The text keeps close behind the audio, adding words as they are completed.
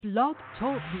Blog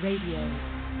Talk Radio.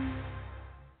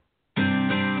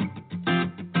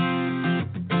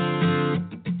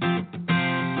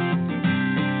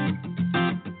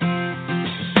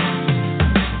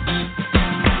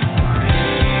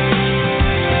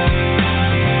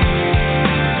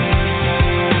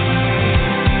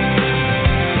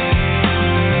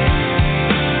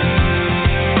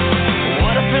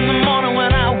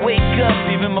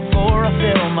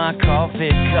 Coffee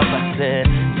cup, I said,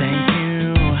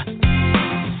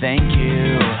 thank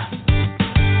you.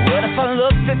 What if I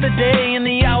looked at the day and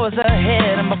the hours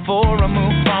ahead, and before I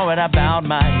moved forward, I bowed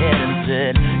my head and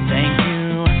said, thank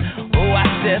you. Oh, I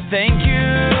said, thank you.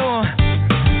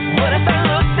 What if I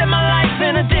looked at my life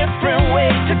in a different way,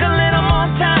 took a little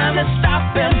more time to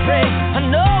stop and pray? I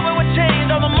know it would change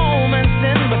all the moments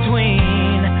in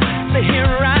between. So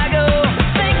here I go.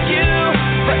 Thank you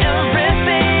for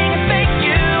everything.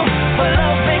 For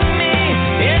loving me,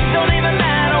 it don't even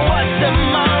matter what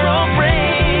tomorrow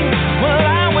brings. Well,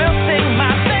 I will sing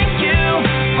my thank you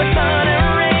for sun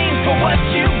and rain, for what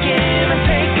you give and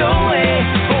take away,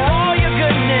 for all your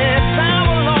goodness. I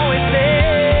will always say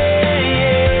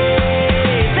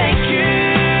thank you.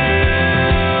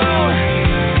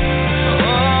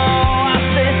 Oh, I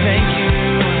say thank you.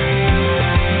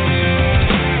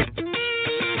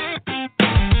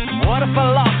 What if I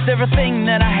lost everything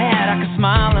that I had? I could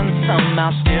smile and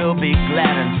somehow still be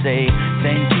glad and say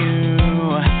thank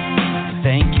you,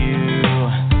 thank you.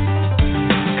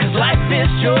 'Cause life is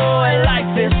joy,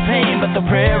 life is pain, but the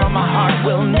prayer on my heart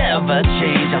will never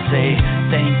change. I say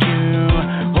thank you,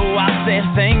 oh, I say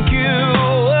thank you.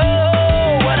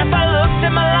 Oh, what if I looked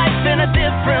at my life in a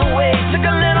different way, took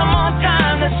a little more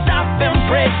time to stop and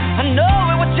pray? I know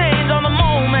it would change all the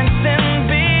moments in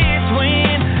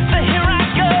between. So here I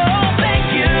go.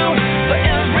 Thank you for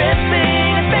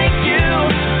everything. Thank you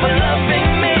for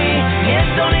loving me. It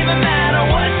don't even matter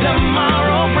what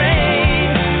tomorrow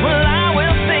brings. Well, I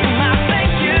will sing my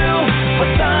thank you for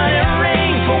sun and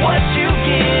rain, for what you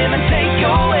give and take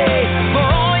away, for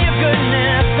all your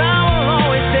goodness. I will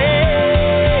always say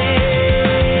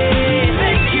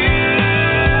thank you.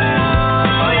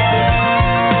 Oh, yeah.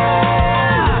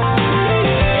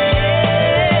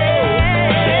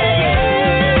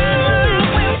 I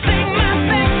will sing my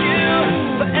thank you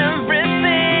for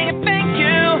everything. Thank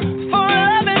you for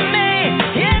loving me.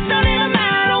 It don't even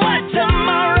matter what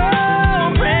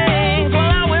tomorrow brings.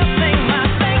 Well, I will sing my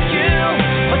thank you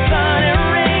for sun and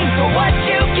rain, for what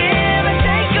you give and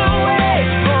take away,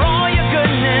 for all your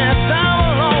goodness. I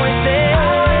will always say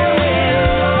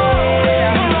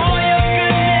for all your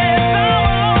goodness. I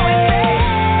will always say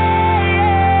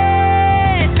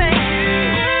thank you.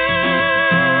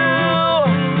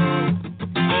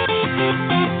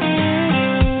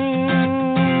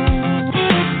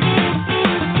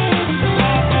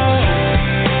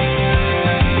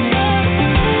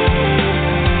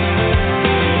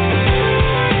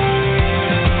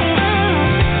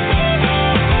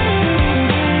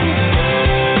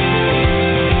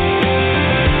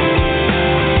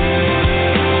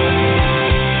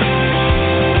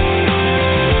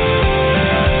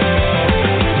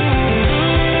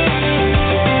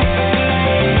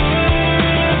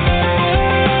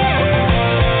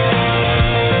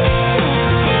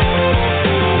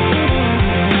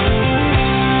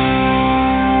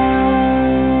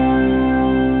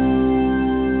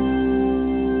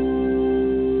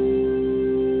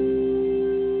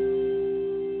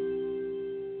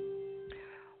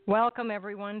 Welcome,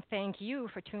 everyone. Thank you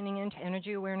for tuning in to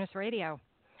Energy Awareness Radio.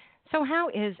 So how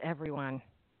is everyone?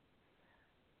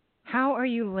 How are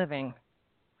you living?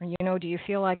 Do you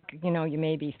feel like, you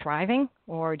may be thriving,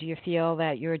 or do you feel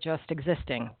that you're just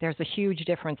existing? There's a huge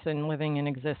difference in living and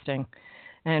existing.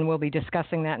 And we'll be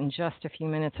discussing that in just a few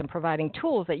minutes and providing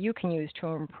tools that you can use to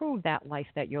improve that life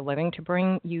that you're living, to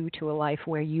bring you to a life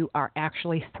where you are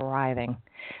actually thriving.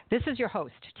 This is your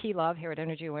host, T. Love, here at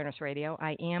Energy Awareness Radio.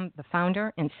 I am the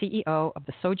founder and CEO of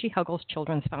the Soji Huggles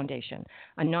Children's Foundation,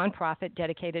 a nonprofit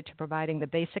dedicated to providing the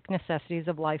basic necessities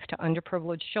of life to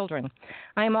underprivileged children.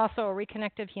 I am also a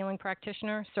reconnective healing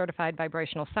practitioner, certified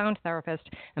vibrational sound therapist,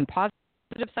 and positive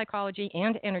psychology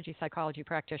and energy psychology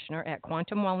practitioner at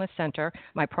Quantum Wellness Center,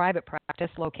 my private practice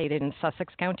located in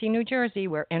Sussex County, New Jersey,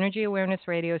 where Energy Awareness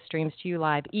Radio streams to you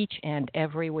live each and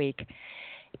every week.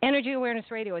 Energy Awareness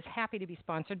Radio is happy to be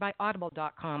sponsored by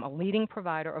Audible.com, a leading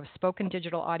provider of spoken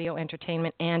digital audio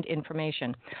entertainment and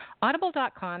information.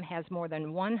 Audible.com has more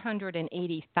than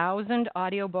 180,000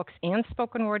 audiobooks and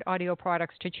spoken word audio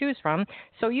products to choose from,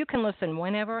 so you can listen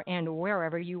whenever and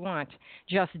wherever you want.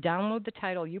 Just download the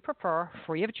title you prefer,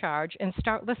 free of charge, and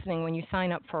start listening when you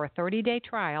sign up for a 30-day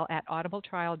trial at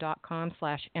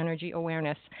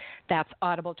audibletrial.com/energyawareness. That's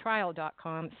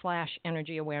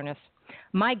audibletrial.com/energyawareness.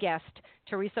 My guest,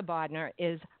 Teresa Bodner,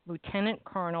 is Lieutenant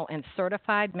Colonel and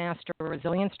Certified Master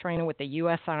Resilience Trainer with the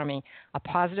U.S. Army, a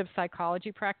positive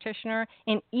psychology practitioner,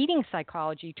 and eating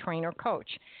psychology trainer coach.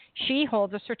 She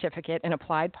holds a certificate in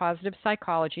applied positive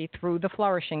psychology through the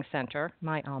Flourishing Center,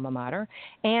 my alma mater,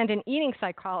 and an eating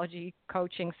psychology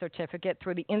coaching certificate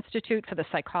through the Institute for the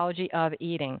Psychology of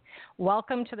Eating.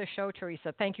 Welcome to the show,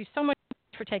 Teresa. Thank you so much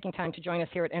for taking time to join us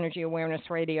here at Energy Awareness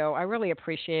Radio. I really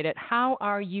appreciate it. How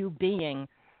are you being?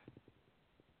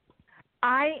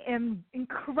 I am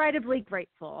incredibly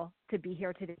grateful to be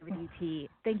here today with UT.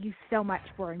 Thank you so much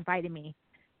for inviting me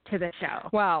to the show.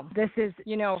 Wow. This is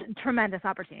a tremendous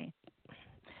opportunity.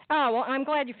 Oh, well, I'm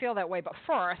glad you feel that way. But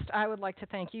first, I would like to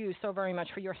thank you so very much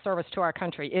for your service to our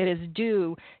country. It is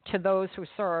due to those who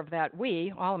serve that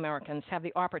we, all Americans, have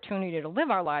the opportunity to live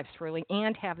our lives freely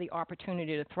and have the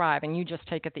opportunity to thrive. And you just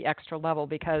take it the extra level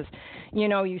because,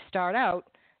 you start out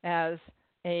as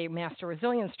a master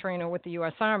resilience trainer with the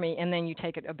U.S. Army, and then you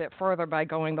take it a bit further by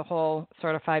going the whole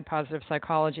certified positive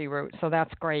psychology route. So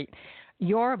that's great.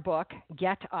 Your book,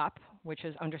 Get Up, which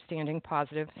is Understanding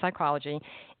Positive Psychology,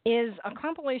 is a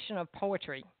compilation of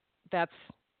poetry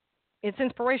it's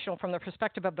inspirational from the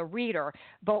perspective of the reader,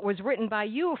 but was written by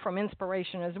you from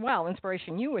inspiration as well,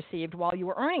 inspiration you received while you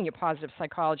were earning your positive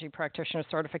psychology practitioner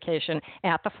certification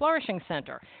at the Flourishing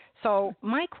Center. So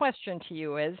my question to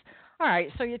you is, all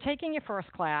right, so you're taking your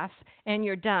first class and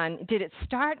you're done. Did it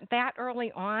start that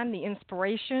early on, the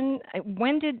inspiration?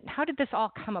 How did this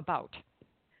all come about?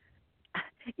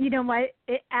 You know what?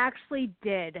 It actually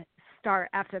did start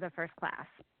after the first class.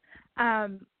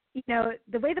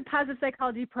 The way the positive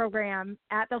psychology program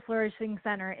at the Flourishing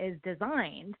Center is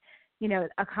designed,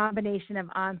 a combination of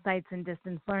on-sites and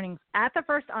distance learnings. At the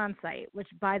first on-site, which,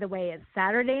 by the way, is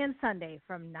Saturday and Sunday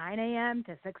from 9 a.m.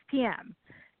 to 6 p.m.,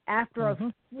 after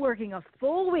working a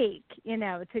full week,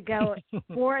 to go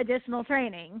for additional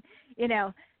training,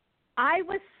 I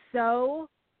was so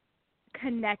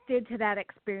connected to that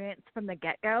experience from the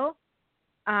get-go.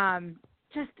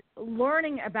 Just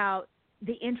learning about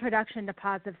the introduction to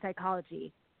positive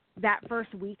psychology that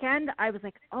first weekend, I was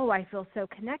like, oh, I feel so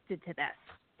connected to this.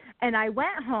 And I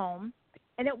went home,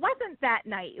 and it wasn't that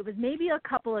night. It was maybe a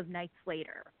couple of nights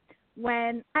later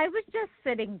when I was just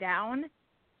sitting down,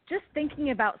 just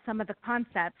thinking about some of the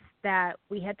concepts that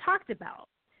we had talked about.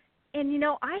 And,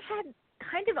 I had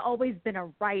kind of always been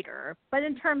a writer, but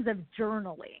in terms of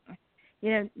journaling,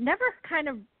 never kind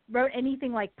of wrote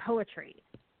anything like poetry.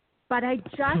 But I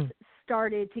just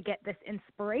started to get this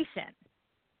inspiration.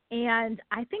 And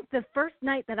I think the first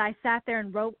night that I sat there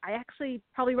and wrote, I actually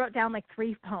probably wrote down like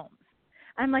 3 poems.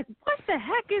 I'm like, what the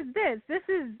heck is this?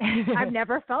 I've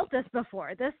never felt this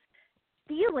before. This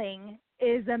feeling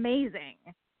is amazing.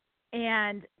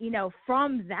 And,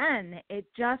 from then, it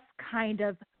just kind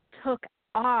of took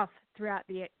off throughout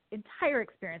the entire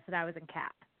experience that I was in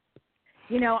CAP.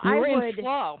 In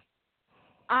flow.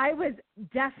 I was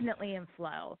definitely in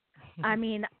flow. I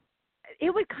mean,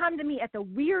 it would come to me at the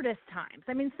weirdest times.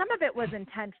 I mean, some of it was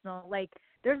intentional. Like,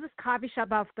 there's this coffee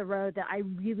shop off the road that I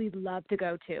really love to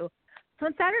go to. So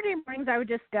on Saturday mornings, I would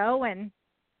just go and,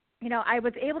 I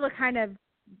was able to kind of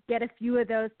get a few of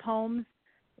those poems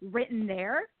written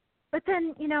there. But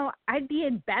then, I'd be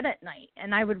in bed at night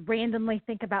and I would randomly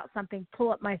think about something,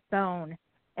 pull up my phone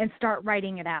and start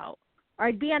writing it out. Or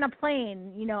I'd be on a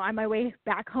plane, on my way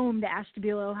back home to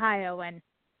Ashtabula, Ohio, and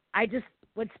I just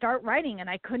would start writing and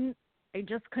I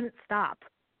just couldn't stop.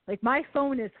 Like, my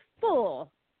phone is full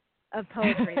of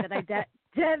poetry that I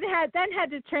had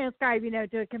to transcribe,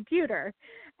 to a computer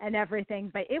and everything.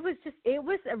 But it was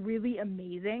a really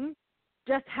amazing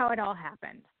just how it all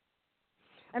happened.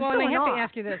 And I have to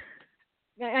ask you this.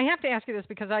 I have to ask you this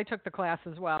because I took the class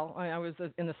as well. I was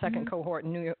in the second cohort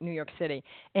in New York City,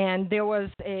 and there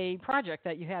was a project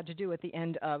that you had to do at the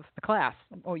end of the class.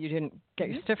 Oh, you didn't get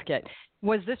your certificate.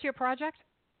 Was this your project?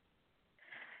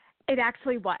 It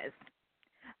actually was.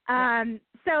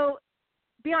 So,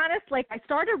 be honest, like, I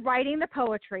started writing the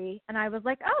poetry, and I was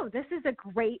like, oh, this is a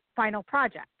great final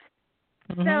project.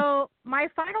 So my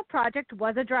final project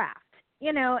was a draft,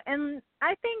 and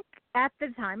I think at the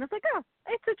time, I was like, oh,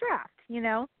 it's a draft,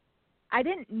 I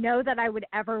didn't know that I would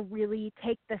ever really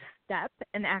take the step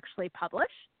and actually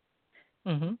publish.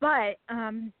 Mm-hmm. But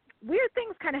weird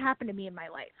things kind of happen to me in my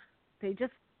life. They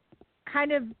just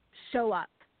kind of show up.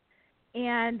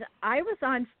 And I was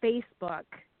on Facebook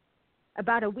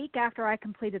about a week after I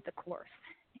completed the course.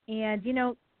 And,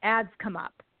 ads come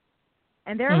up.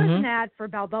 And there was an ad for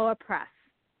Balboa Press,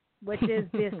 which is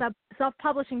the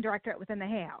self-publishing directorate within the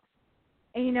Hay House.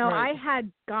 And, Right. I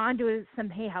had gone to some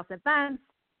Hay House events.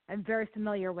 I'm very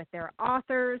familiar with their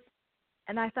authors.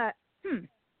 And I thought,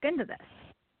 get into this.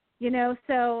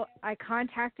 So I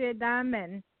contacted them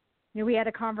and we had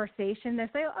a conversation. They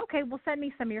say, okay, well, send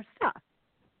me some of your stuff.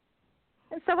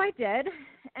 And so I did.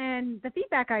 And the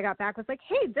feedback I got back was like,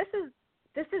 hey, this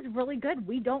is really good.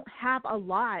 We don't have a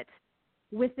lot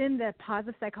within the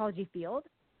positive psychology field.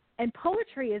 And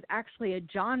poetry is actually a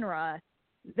genre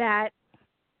that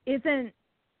isn't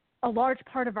a large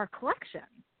part of our collection.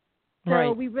 So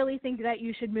Right. we really think that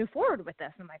you should move forward with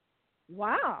this. I'm like,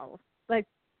 wow, like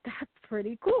that's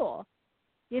pretty cool.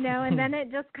 And then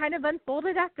it just kind of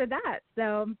unfolded after that.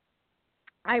 So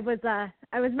I was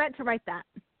meant to write that.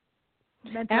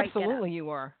 Absolutely, you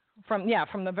were. From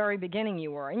the very beginning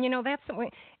you were. And that's the way,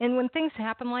 and when things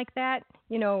happen like that,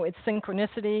 it's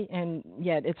synchronicity, and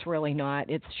yet it's really not.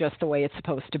 It's just the way it's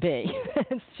supposed to be.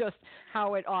 It's just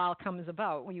how it all comes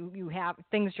about. You have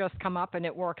things just come up and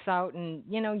it works out, and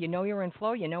you're in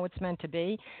flow, it's meant to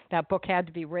be. That book had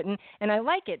to be written. And I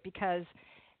like it because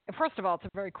first of all, it's a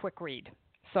very quick read.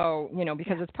 So,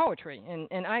 because it's poetry,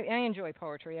 and I enjoy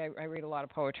poetry. I read a lot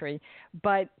of poetry,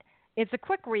 but it's a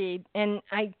quick read, and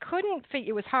I couldn't figure.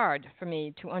 It was hard for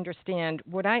me to understand.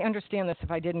 Would I understand this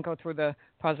if I didn't go through the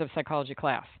positive psychology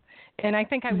class? And I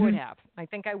think I would have. I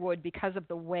think I would, because of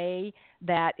the way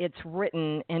that it's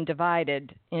written and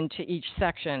divided into each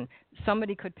section.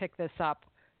 Somebody could pick this up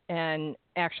and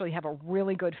actually have a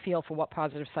really good feel for what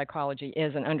positive psychology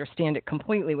is and understand it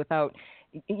completely without,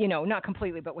 not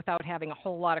completely, but without having a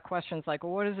whole lot of questions like,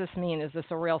 well, what does this mean? Is this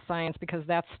a real science? Because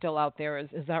that's still out there. Is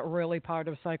that really part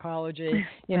of psychology?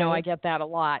 Right. I get that a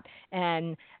lot.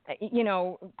 And,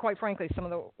 quite frankly, some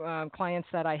of the clients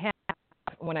that I have,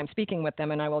 when I'm speaking with them,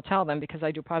 and I will tell them, because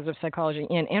I do positive psychology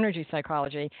and energy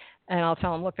psychology, and I'll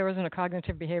tell them, look, there isn't a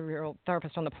cognitive behavioral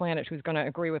therapist on the planet who's going to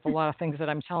agree with a lot of things that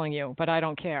I'm telling you, but I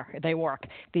don't care. They work.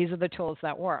 These are the tools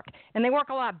that work. And they work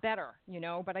a lot better,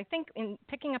 but I think in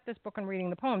picking up this book and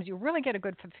reading the poems, you really get a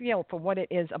good feel for what it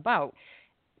is about.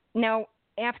 Now,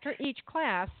 after each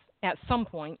class, at some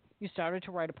point, you started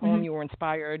to write a poem, you were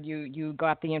inspired, you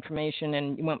got the information,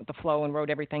 and you went with the flow and wrote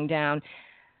everything down.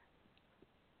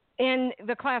 And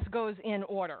the class goes in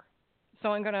order.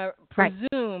 So I'm going to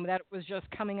presume that it was just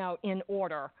coming out in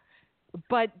order.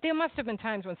 But there must have been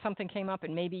times when something came up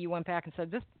and maybe you went back and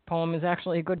said, this poem is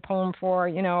actually a good poem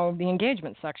for, the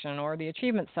engagement section or the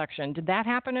achievement section. Did that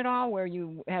happen at all where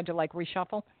you had to,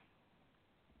 reshuffle?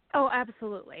 Oh,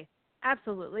 absolutely.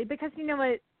 Absolutely. Because you know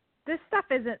what? This stuff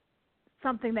isn't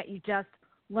something that you just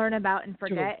learn about and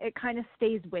forget. True. It kind of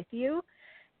stays with you.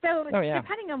 So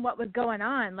depending on what was going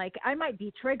on, I might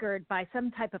be triggered by some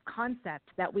type of concept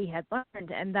that we had learned,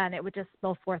 and then it would just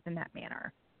spill forth in that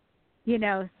manner.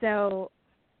 So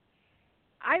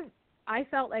I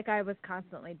felt like I was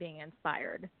constantly being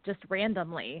inspired, just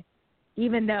randomly,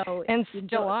 even though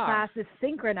class is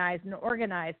synchronized and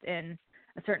organized in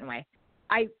a certain way.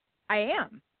 I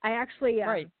am. I actually,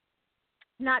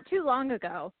 not too long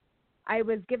ago, I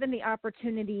was given the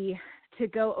opportunity to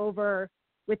go over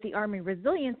with the Army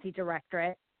Resiliency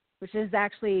Directorate, which is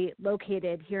actually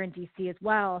located here in D.C. as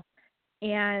well.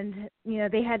 And,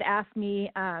 they had asked me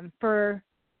for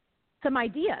some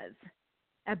ideas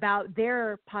about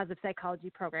their positive psychology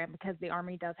program, because the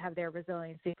Army does have their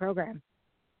resiliency program.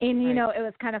 And, it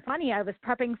was kind of funny. I was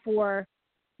prepping for,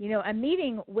 a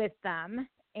meeting with them.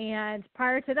 And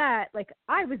prior to that,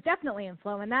 I was definitely in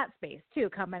flow in that space too,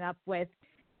 coming up with,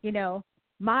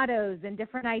 mottos and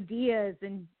different ideas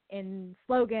and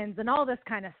slogans and all this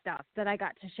kind of stuff that I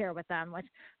got to share with them, which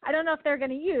I don't know if they're going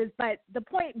to use, but the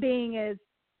point being is,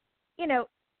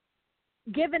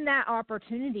 given that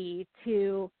opportunity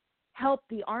to help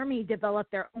the Army develop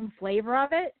their own flavor of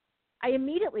it, I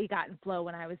immediately got in flow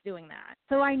when I was doing that.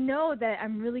 So I know that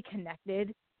I'm really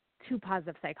connected to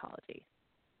positive psychology.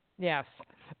 Yes.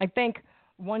 I think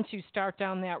once you start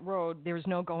down that road, there's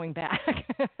no going back.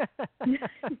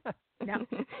 No.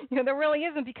 There really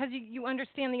isn't, because you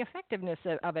understand the effectiveness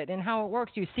of it and how it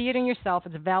works. You see it in yourself.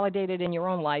 It's validated in your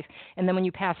own life. And then when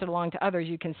you pass it along to others,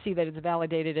 you can see that it's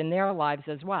validated in their lives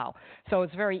as well. So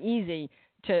it's very easy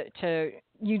to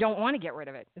you don't want to get rid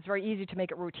of it. It's very easy to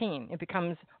make it routine. It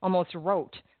becomes almost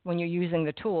rote when you're using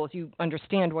the tools. You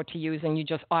understand what to use, and you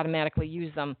just automatically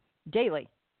use them daily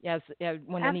as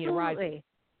when the need arises. Absolutely.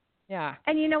 Yeah.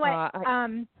 And you know what?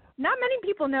 Not many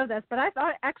people know this, but I've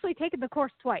actually taken the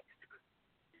course twice.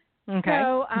 Okay.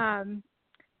 So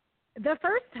the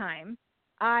first time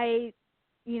I,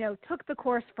 took the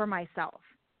course for myself.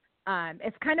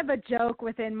 It's kind of a joke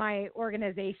within my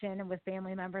organization and with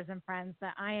family members and friends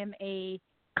that I am a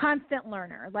constant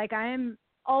learner. Like I am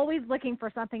always looking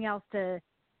for something else to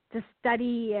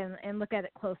study and look at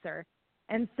it closer.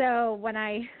 And so when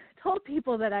I told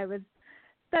people that I was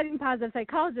studying positive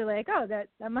psychology, like, oh, that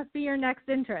must be your next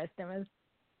interest. It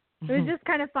was just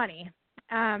kind of funny.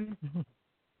 And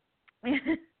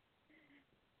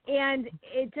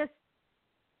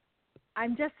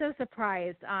I'm just so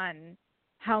surprised on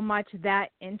how much that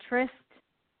interest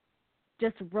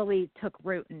just really took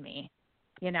root in me,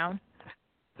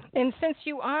 And since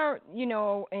you are,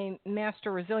 a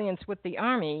master resilience with the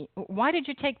Army, why did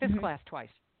you take this class twice?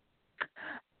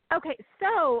 Okay,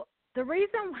 so the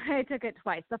reason why I took it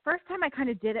twice, the first time I kind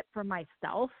of did it for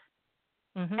myself.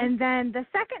 And then the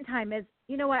second time is,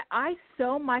 what? I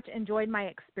so much enjoyed my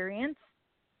experience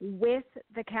with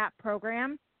the CAP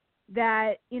program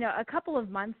that, a couple of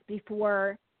months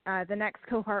before the next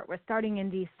cohort was starting in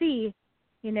D.C.,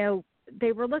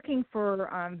 they were looking for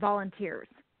volunteers.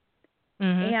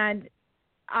 And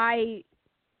I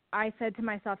said to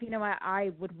myself, what?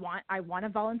 I want to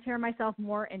volunteer myself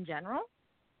more in general.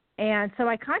 And so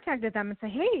I contacted them and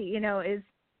said, hey,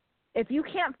 if you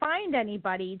can't find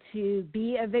anybody to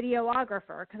be a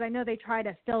videographer, because I know they try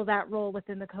to fill that role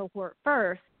within the cohort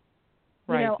first,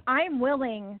 I'm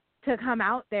willing to come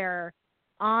out there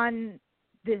on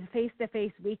the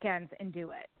face-to-face weekends and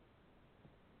do it.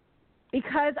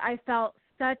 Because I felt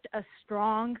such a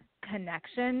strong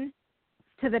connection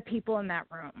to the people in that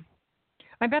room.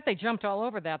 I bet they jumped all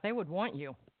over that. They would want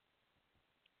you.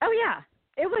 Oh, yeah.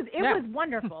 It was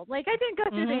wonderful. Like, I didn't go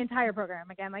through the entire program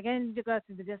again. Like, I didn't go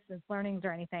through the distance learnings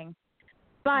or anything.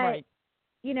 But,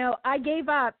 I gave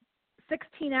up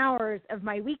 16 hours of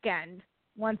my weekend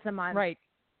once a month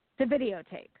to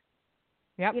videotape.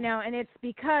 Yep. And it's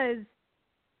because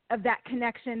of that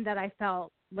connection that I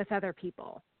felt with other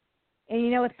people.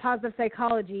 And, with positive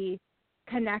psychology,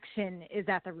 connection is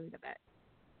at the root of it.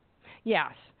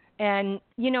 Yes. And,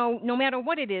 no matter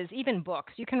what it is, even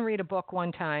books, you can read a book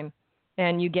one time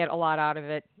and you get a lot out of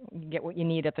it. You get what you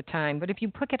need at the time. But if you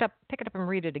pick it up and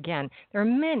read it again, there are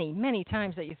many, many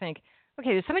times that you think,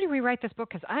 okay, did somebody rewrite this book?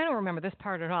 Because I don't remember this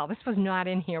part at all. This was not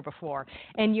in here before.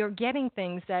 And you're getting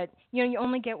things that, you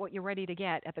only get what you're ready to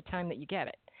get at the time that you get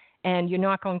it. And you're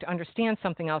not going to understand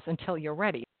something else until you're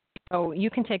ready. So you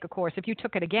can take a course. If you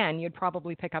took it again, you'd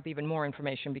probably pick up even more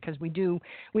information because we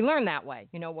learn that way.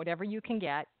 Whatever you can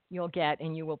get, you'll get,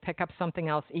 and you will pick up something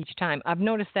else each time. I've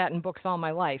noticed that in books all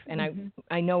my life, and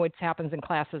I know it happens in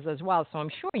classes as well. So I'm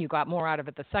sure you got more out of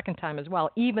it the second time as well,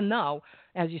 even though,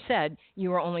 as you said, you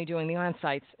were only doing the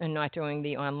on-sites and not doing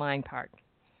the online part.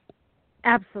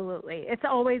 Absolutely. It's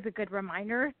always a good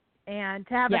reminder. And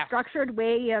to have a structured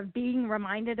way of being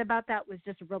reminded about that was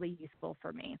just really useful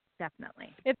for me,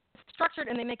 definitely. It's structured,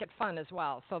 and they make it fun as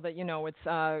well, so that,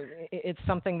 it's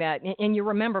something that, and you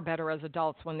remember better as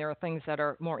adults when there are things that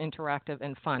are more interactive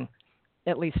and fun.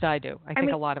 At least I do. I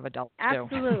think a lot of adults do.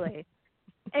 Absolutely.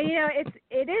 And,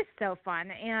 it is so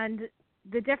fun. And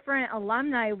the different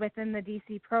alumni within the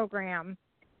DC program,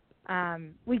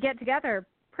 we get together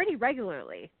pretty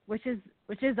regularly, which is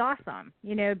awesome,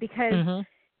 because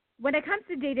when it comes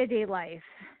to day-to-day life,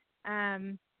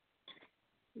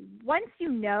 once you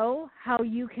know how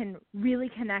you can really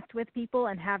connect with people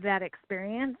and have that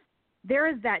experience, there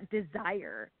is that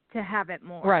desire to have it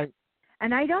more. Right.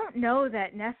 And I don't know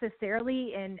that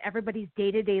necessarily in everybody's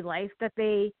day-to-day life that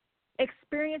they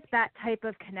experience that type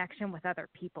of connection with other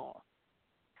people.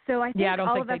 So I think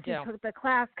all of us who took the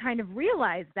class kind of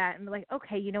realized that and were like,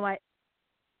 okay, you know what?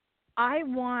 I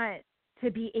want to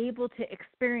be able to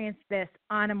experience this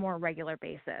on a more regular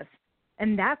basis.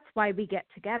 And that's why we get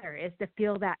together, is to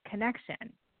feel that connection.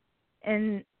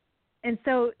 And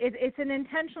so it's an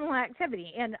intentional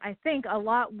activity. And I think a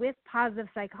lot with positive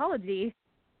psychology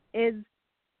is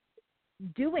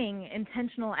doing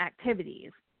intentional activities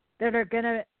that are going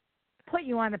to put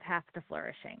you on the path to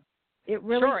flourishing. It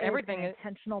really is an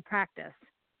intentional practice.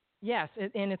 Yes,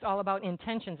 and it's all about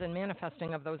intentions and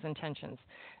manifesting of those intentions.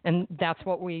 And that's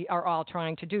what we are all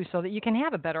trying to do so that you can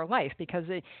have a better life. Because,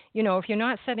 if you're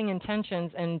not setting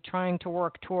intentions and trying to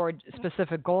work toward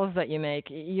specific goals that you make,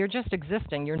 you're just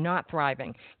existing. You're not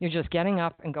thriving. You're just getting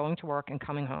up and going to work and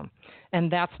coming home.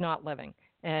 And that's not living.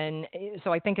 And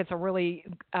so I think it's a really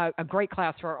a great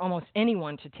class for almost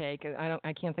anyone to take.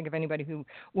 I can't think of anybody who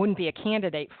wouldn't be a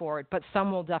candidate for it, but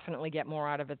some will definitely get more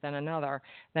out of it than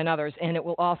others. And it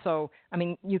will also, I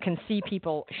mean, you can see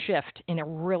people shift in a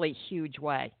really huge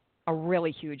way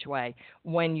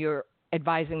when you're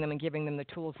advising them and giving them the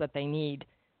tools that they need,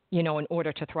 in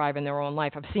order to thrive in their own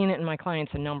life. I've seen it in my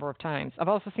clients a number of times. I've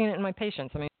also seen it in my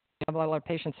patients. I mean, I have a lot of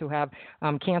patients who have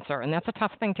cancer, and that's a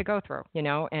tough thing to go through,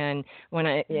 And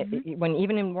when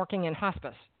even in working in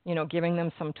hospice, giving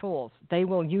them some tools, they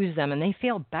will use them and they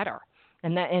feel better.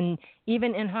 And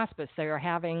even in hospice, they are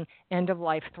having end of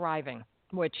life thriving,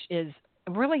 which is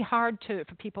really hard for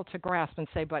people to grasp and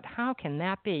say, but how can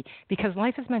that be? Because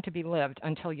life is meant to be lived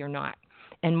until you're not.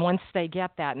 And once they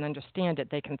get that and understand it,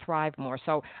 they can thrive more.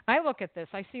 So I look at this,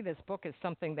 I see this book as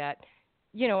something that,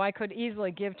 I could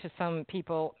easily give to some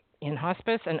people in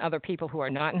hospice and other people who are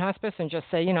not in hospice and just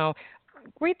say,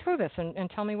 read through this and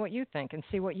tell me what you think and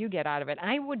see what you get out of it.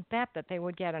 I would bet that they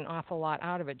would get an awful lot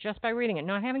out of it just by reading it,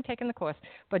 not having taken the course,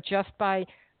 but just by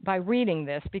reading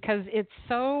this, because it's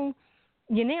so,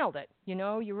 you nailed it.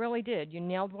 You really did. You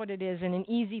nailed what it is in an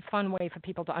easy, fun way for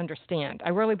people to understand. I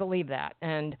really believe that.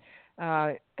 And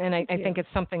I think it's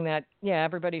something that,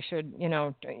 everybody should,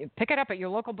 pick it up at your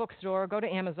local bookstore, go to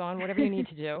Amazon, whatever you need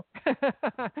to do.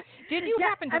 Did you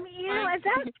happen to? I mean,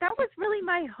 that was really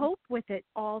my hope with it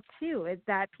all too, is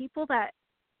that people that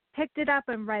picked it up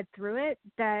and read through it,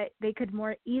 that they could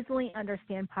more easily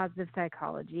understand positive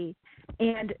psychology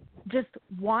and just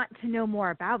want to know more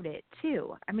about it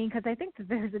too. I mean, because I think that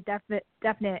there's a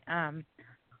definite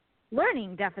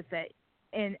learning deficit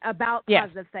about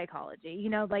positive psychology.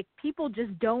 Like people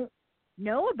just don't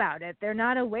know about it. They're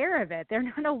not aware of it. They're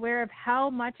not aware of how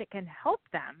much it can help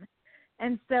them.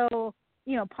 And so,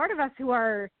 part of us who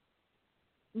are,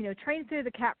 trained through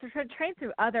trained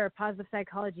through other positive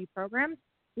psychology programs,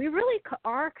 we really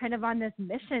are kind of on this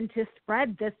mission to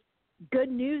spread this good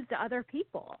news to other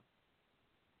people.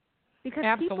 Because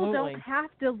people don't have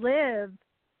to live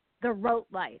the rote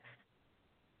life,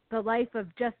 the life of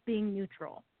just being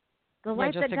neutral, the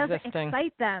life that doesn't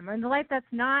excite them, and the life that's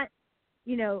not,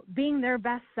 being their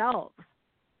best selves.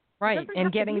 Right,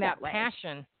 and getting that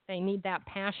passion. They need that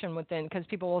passion within, because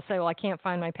people will say, well, I can't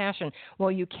find my passion.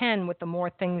 Well, you can with the more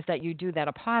things that you do that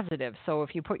are positive. So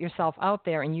if you put yourself out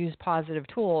there and use positive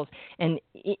tools and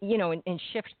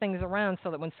shift things around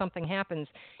so that when something happens,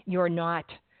 you're not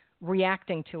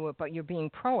reacting to it, but you're being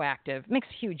proactive, it makes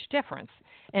a huge difference.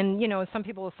 And, some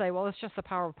people will say, well, it's just the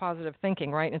power of positive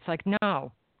thinking, right? And it's like,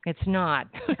 no. It's not.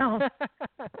 No.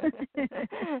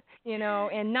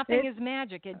 And nothing is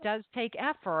magic. It does take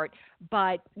effort,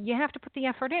 but you have to put the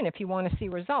effort in if you want to see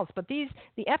results. But the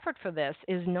effort for this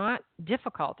is not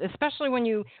difficult, especially when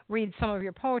you read some of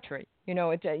your poetry.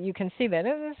 You can see that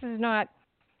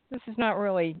this is not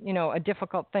really, a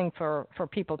difficult thing for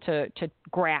people to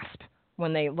grasp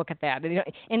when they look at that.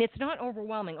 And it's not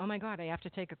overwhelming. Oh, my God, I have to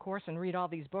take a course and read all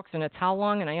these books, and it's how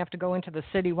long, and I have to go into the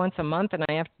city once a month, and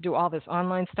I have to do all this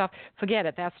online stuff. Forget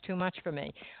it. That's too much for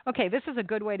me. Okay, this is a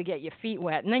good way to get your feet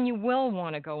wet, and then you will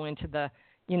want to go into the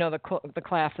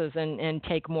classes and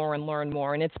take more and learn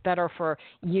more. And it's better for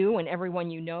you and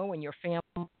everyone and your family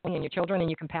and your children,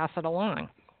 and you can pass it along.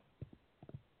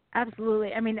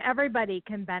 Absolutely. I mean, everybody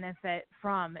can benefit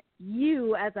from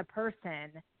you as a person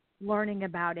learning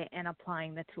about it and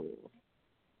applying the tools.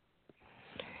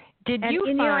 Did you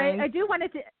find? I do want to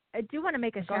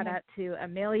make a shout out to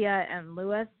Amelia and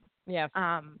Lewis. Yeah.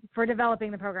 For developing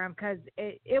the program, because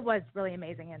it was really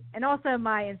amazing, and also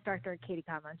my instructor Katie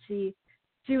Conlon. She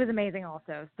was amazing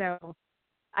also. So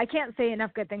I can't say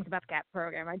enough good things about the GAP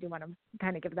program. I do want to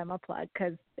kind of give them a plug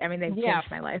because they've changed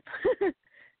my life.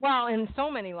 Well, in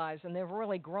so many lives, and they've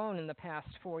really grown in the past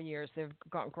 4 years. They've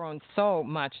grown so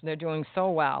much. They're doing so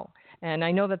well. And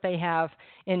I know that they have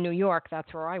in New York,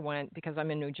 that's where I went because I'm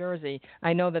in New Jersey.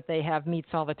 I know that they have meets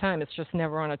all the time. It's just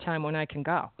never on a time when I can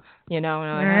go, and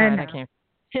I can't.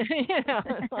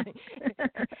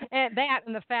 And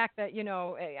the fact that,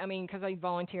 because I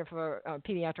volunteer for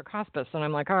pediatric hospice, and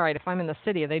I'm like, all right, if I'm in the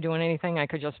city, are they doing anything? I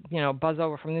could just, buzz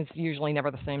over from this, usually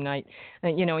never the same night,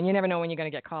 and you never know when you're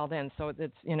going to get called in. So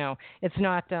it's, it's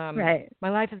not, right. My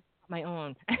life is my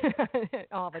own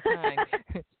all the time.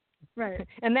 Right.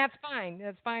 And that's fine.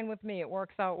 That's fine with me. It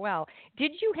works out well.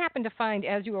 Did you happen to find,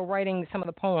 as you were writing some of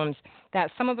the poems,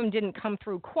 that some of them didn't come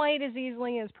through quite as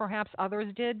easily as perhaps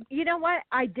others did? You know what?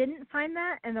 I didn't find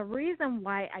that. And the reason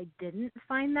why I didn't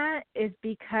find that is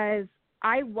because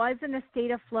I was in a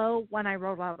state of flow when I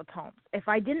wrote all the poems. If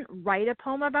I didn't write a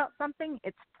poem about something,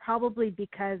 it's probably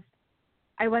because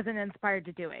I wasn't inspired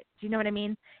to do it. Do you know what I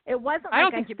mean? It wasn't I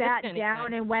don't like think you I missed sat anything.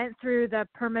 down and went through the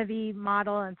PermaV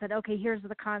model and said, okay, here's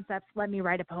the concepts. Let me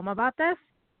write a poem about this.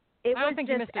 It I don't was think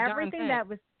you just missed a darn everything thing. that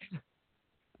was.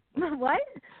 What?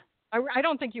 I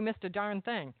don't think you missed a darn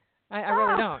thing. I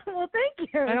really don't. Well, thank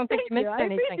you. I don't think you missed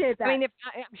anything. I appreciate that. I mean,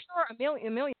 I'm sure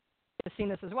Amelia has seen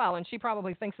this as well, and she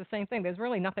probably thinks the same thing. There's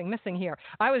really nothing missing here.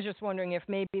 I was just wondering if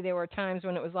maybe there were times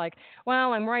when it was like,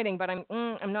 well, I'm writing, but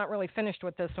I'm not really finished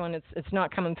with this one. It's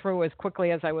not coming through as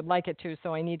quickly as I would like it to,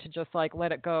 so I need to just like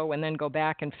let it go and then go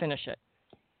back and finish it.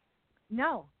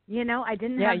 No, I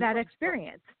didn't have that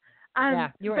experience.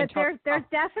 you were. But there's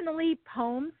definitely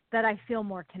poems that I feel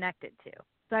more connected to.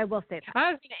 So I will say that.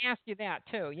 I was going to ask you that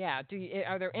too. Yeah.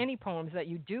 Are there any poems that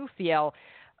you do feel,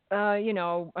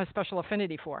 a special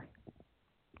affinity for?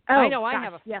 Oh, I know gosh, I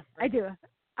have a. Yes, I do.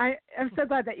 I'm so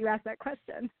glad that you asked that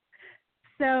question.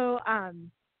 So,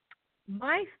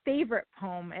 my favorite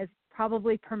poem is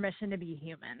probably "Permission to Be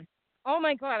Human." Oh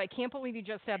my God! I can't believe you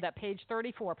just said that. Page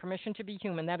 34, "Permission to Be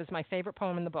Human." That is my favorite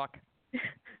poem in the book.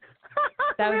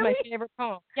 That was Really? my favorite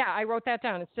poem. Yeah, I wrote that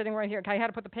down. It's sitting right here. I had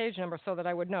to put the page number so that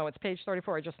I would know. It's page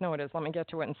 34. I just know it is. Let me get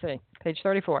to it and see. Page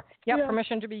 34. Yep, Yeah,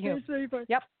 "Permission to Be Human." Page 34.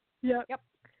 Yep. Yep.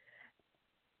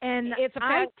 And it's a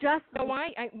I just. So why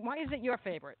is it your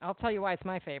favorite? I'll tell you why it's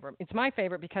my favorite. It's my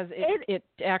favorite because it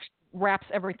actually wraps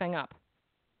everything up.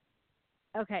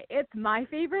 Okay, it's my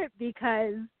favorite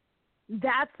because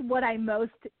that's what I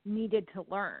most needed to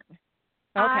learn.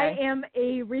 Okay. I am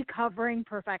a recovering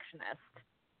perfectionist.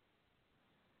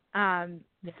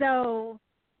 So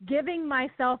giving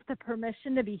myself the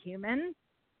permission to be human,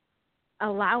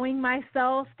 allowing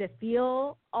myself to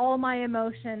feel all my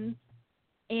emotions,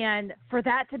 and for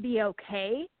that to be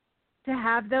okay to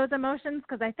have those emotions,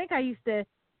 because I think I used to,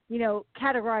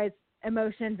 categorize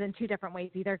emotions in two different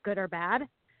ways, either good or bad.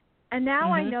 And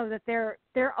now I know that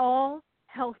they're all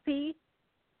healthy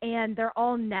and they're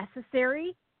all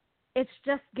necessary. It's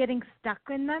just getting stuck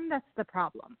in them that's the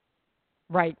problem.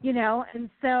 Right. And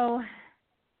so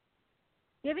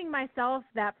giving myself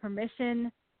that permission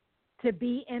to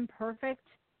be imperfect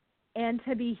and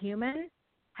to be human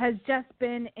has just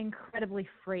been incredibly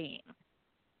freeing.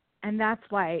 And that's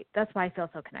why I feel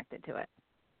so connected to it.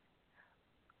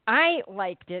 I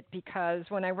liked it because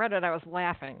when I read it, I was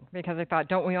laughing because I thought,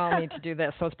 don't we all need to do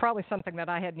this? So it's probably something that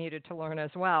I had needed to learn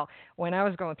as well. When I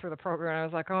was going through the program, I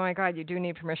was like, oh, my God, you do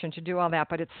need permission to do all that.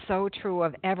 But it's so true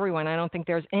of everyone. I don't think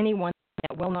there's anyone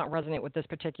that will not resonate with this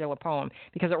particular poem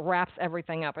because it wraps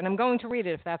everything up. And I'm going to read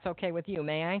it if that's okay with you.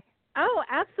 May I? Oh,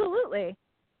 absolutely.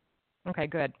 Okay,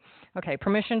 good. Okay,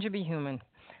 permission to be human.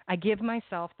 I give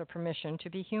myself the permission to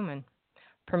be human,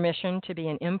 permission to be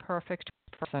an imperfect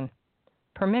person,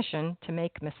 permission to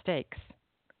make mistakes,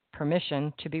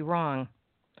 permission to be wrong,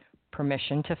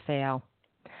 permission to fail.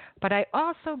 But I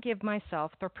also give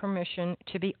myself the permission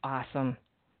to be awesome,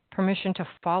 permission to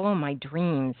follow my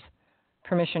dreams,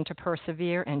 permission to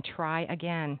persevere and try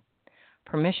again,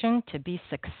 permission to be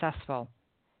successful,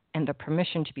 and the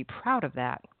permission to be proud of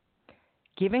that.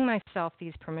 Giving myself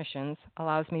these permissions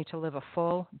allows me to live a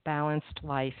full, balanced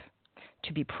life.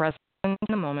 To be present in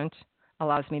the moment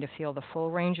allows me to feel the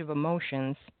full range of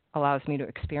emotions, allows me to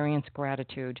experience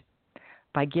gratitude.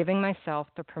 By giving myself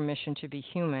the permission to be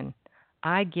human,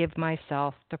 I give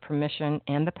myself the permission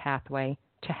and the pathway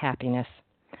to happiness.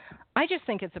 I just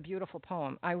think it's a beautiful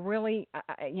poem. I really,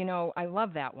 I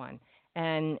love that one.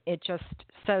 And it just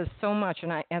says so much.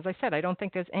 And as I said, I don't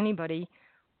think there's anybody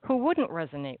who wouldn't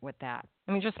resonate with that.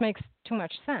 I mean, it just makes too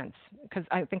much sense because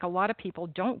I think a lot of people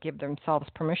don't give themselves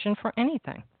permission for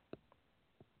anything.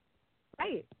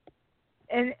 Right.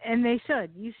 And they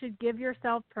should. You should give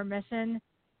yourself permission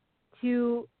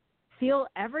to feel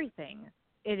everything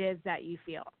it is that you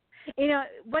feel.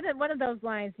 One of those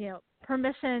lines,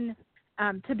 permission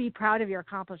to be proud of your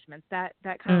accomplishments, that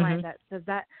kind of line that says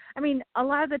that. I mean, a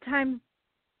lot of the time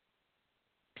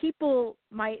people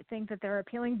might think that they're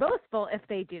appealing boastful if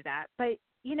they do that. But,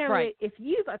 right. If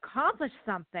you've accomplished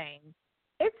something,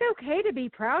 it's okay to be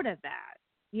proud of that.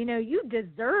 You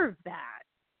deserve that.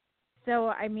 So,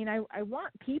 I mean, I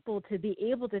want people to be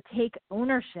able to take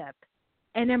ownership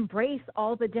and embrace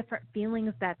all the different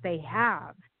feelings that they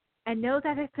have and know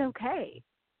that it's okay.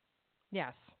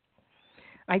 Yes.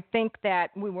 I think that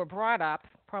we were brought up,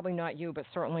 probably not you, but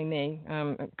certainly me,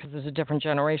 because there's a different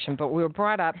generation, but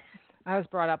I was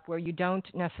brought up where you don't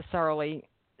necessarily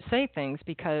say things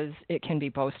because it can be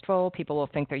boastful. People will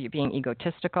think that you're being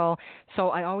egotistical. So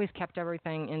I always kept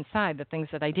everything inside, the things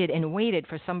that I did, and waited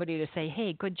for somebody to say,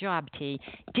 hey, good job, T.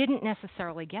 Didn't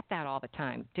necessarily get that all the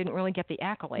time. Didn't really get the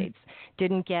accolades.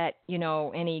 Didn't get,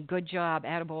 any good job,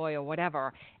 attaboy, or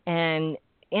whatever. And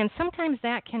and sometimes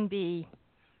that can be,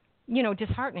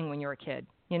 disheartening when you're a kid.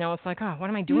 It's like, oh, what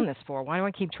am I doing this for? Why do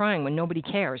I keep trying when nobody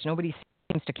cares? Nobody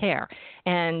seems to care.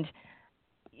 And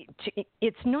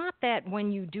it's not that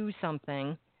when you do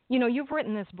something, you've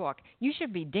written this book. You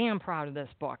should be damn proud of this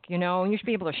book, and you should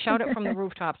be able to shout it from the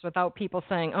rooftops without people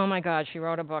saying, oh, my God, she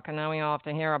wrote a book and now we all have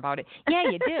to hear about it. Yeah,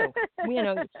 you do.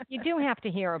 You do have to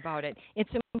hear about it.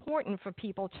 It's important for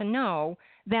people to know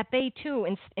that they, too,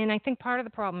 and I think part of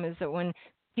the problem is that when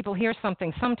people hear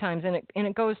something sometimes, and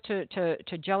it goes to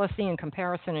jealousy and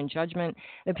comparison and judgment,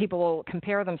 that people will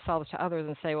compare themselves to others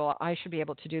and say, well, I should be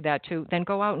able to do that too. Then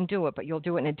go out and do it, but you'll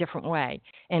do it in a different way,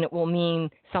 and it will mean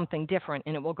something different,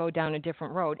 and it will go down a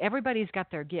different road. Everybody's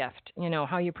got their gift.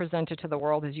 How you present it to the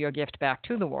world is your gift back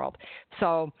to the world.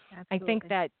 So absolutely. I think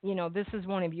that, this is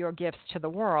one of your gifts to the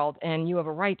world, and you have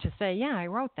a right to say, yeah, I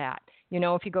wrote that.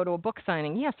 If you go to a book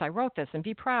signing, yes, I wrote this, and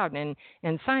be proud and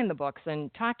sign the books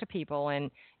and talk to people. And,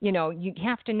 you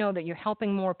have to know that you're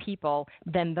helping more people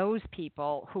than those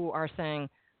people who are saying,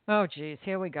 oh, geez,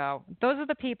 here we go. Those are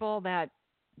the people that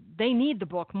they need the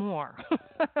book more.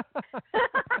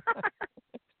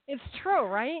 It's true,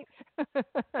 right?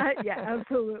 Yeah,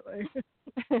 absolutely.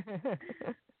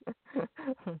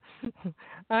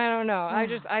 I don't know.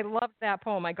 I loved that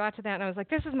poem. I got to that and I was like,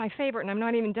 this is my favorite, and I'm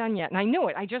not even done yet. And I knew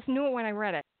it. I just knew it when I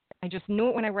read it. And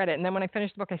then when I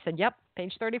finished the book, I said, yep,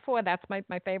 page 34, that's my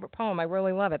favorite poem. I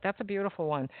really love it. That's a beautiful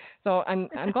one. So I'm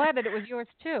glad that it was yours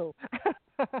too.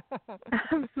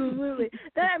 Absolutely.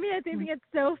 I think it's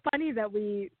so funny that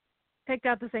we picked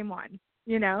out the same one,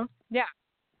 Yeah.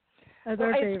 Well,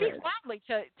 it speaks loudly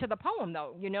to the poem,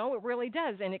 though. It really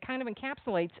does, and it kind of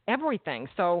encapsulates everything.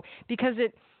 So because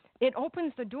it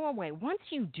opens the doorway. Once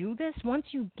you do this, once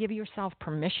you give yourself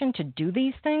permission to do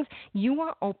these things, you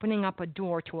are opening up a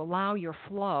door to allow your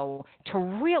flow to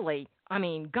really,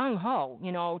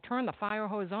 gung-ho, turn the fire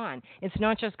hose on. It's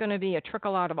not just going to be a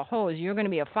trickle out of a hose. You're going to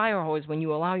be a fire hose when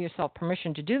you allow yourself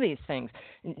permission to do these things.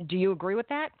 Do you agree with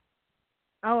that?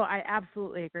 Oh, I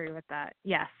absolutely agree with that.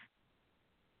 Yes.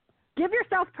 Give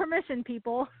yourself permission,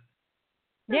 people.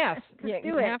 Yes,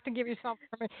 you have to give yourself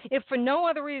permission. If for no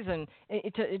other reason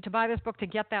to buy this book, to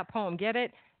get that poem, get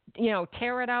it,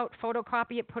 tear it out,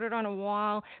 photocopy it, put it on a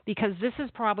wall, because this is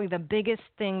probably the biggest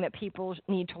thing that people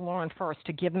need to learn first,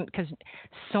 to give them, because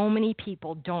so many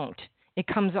people don't. It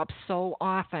comes up so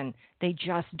often. They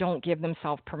just don't give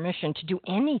themselves permission to do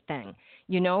anything.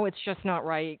 It's just not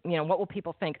right. What will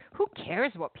people think? Who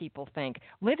cares what people think?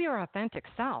 Live your authentic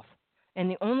self. And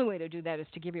the only way to do that is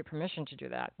to give you permission to do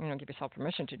that. Give yourself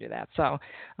permission to do that. So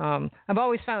I've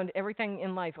always found everything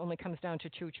in life only comes down to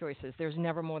two choices. There's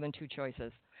never more than two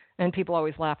choices. And people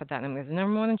always laugh at that. And there's never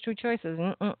more than two choices.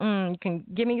 You can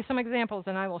give me some examples,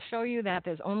 and I will show you that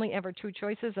there's only ever two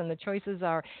choices, and the choices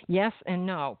are yes and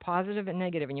no, positive and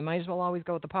negative. And you might as well always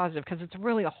go with the positive, because it's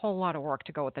really a whole lot of work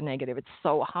to go with the negative. It's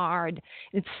so hard.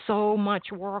 It's so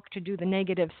much work to do the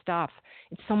negative stuff.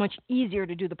 It's so much easier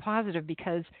to do the positive,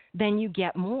 because then you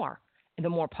get more. And the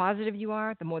more positive you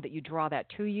are, the more that you draw that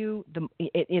to you.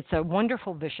 It's a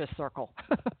wonderful vicious circle.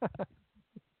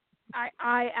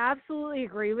 I absolutely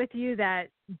agree with you that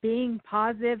being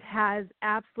positive has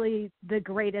absolutely the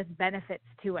greatest benefits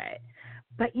to it.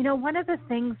 But, one of the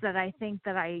things that I think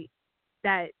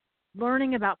that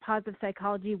learning about positive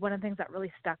psychology, one of the things that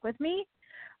really stuck with me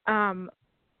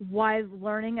was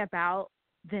learning about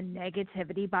the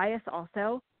negativity bias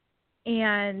also.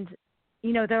 And,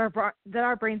 that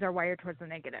our brains are wired towards the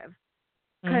negative.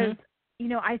 Because,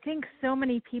 I think so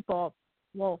many people,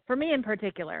 well, for me in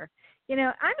particular,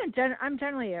 I'm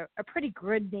generally a pretty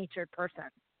good-natured person,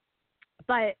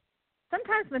 but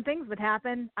sometimes when things would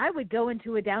happen, I would go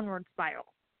into a downward spiral,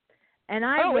 and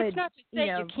it's not to say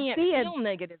you can't feel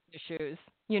negative issues.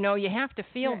 You have to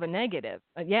feel the negative.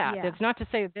 It's not to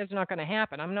say that there's not going to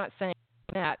happen. I'm not saying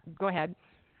that. Go ahead.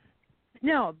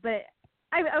 No, but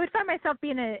I would find myself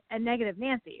being a negative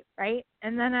Nancy, right?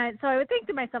 And then I would think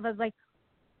to myself, I was like,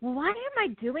 why am I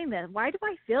doing this? Why do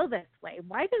I feel this way?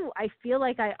 Why do I feel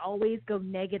like I always go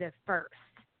negative first?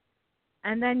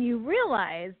 And then you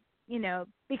realize,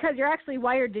 because you're actually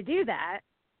wired to do that,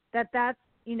 that's,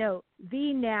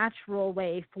 the natural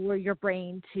way for your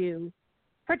brain to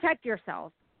protect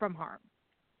yourself from harm.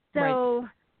 So,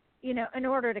 right. In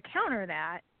order to counter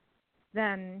that,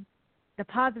 then the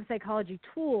positive psychology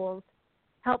tools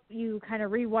help you kind of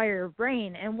rewire your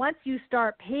brain. And once you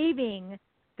start paving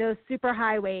those super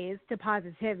highways to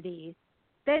positivity,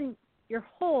 then your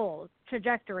whole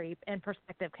trajectory and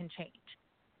perspective can change.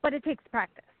 But it takes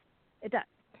practice. It does.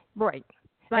 Right.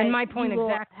 But and my point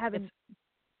exactly.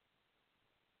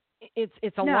 it's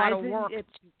a No, lot of work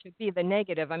to be the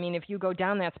negative. I mean, if you go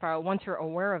down that spiral, once you're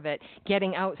aware of it,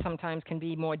 getting out sometimes can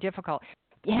be more difficult.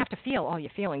 You have to feel all your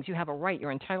feelings. You have a right.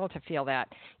 You're entitled to feel that.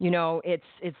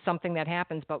 It's something that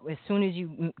happens. But as soon as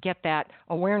you get that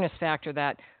awareness factor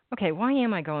that, okay, why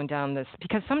am I going down this?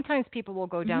 Because sometimes people will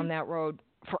go down that road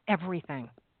for everything.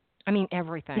 I mean,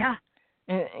 everything. Yeah.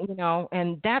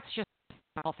 And that's just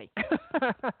healthy.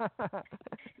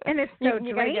 And it's so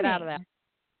you got to get out of that.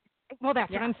 Well,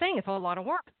 that's what Yeah. I'm saying. It's a lot of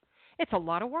work. It's a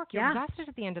lot of work. You're exhausted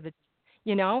at the end of the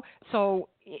day, So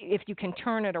if you can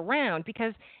turn it around,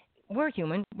 because we're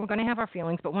human, we're going to have our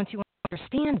feelings, but once you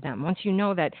understand them, once you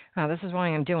know that, this is why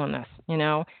I'm doing this,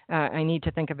 I need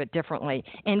to think of it differently.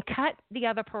 And cut the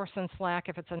other person slack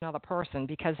if it's another person,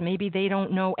 because maybe they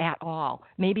don't know at all.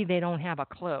 Maybe they don't have a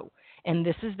clue. And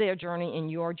this is their journey, and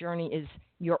your journey is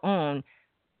your own.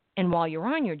 And while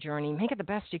you're on your journey, make it the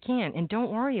best you can, and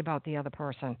don't worry about the other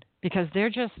person, because they're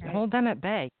just hold them at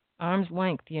bay, arm's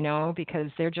length,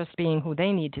 because they're just being who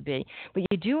they need to be. But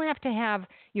you do have to have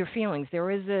your feelings.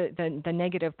 There is the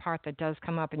negative part that does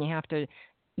come up, and you have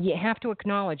to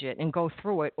acknowledge it and go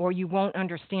through it, or you won't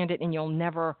understand it, and you'll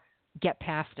never get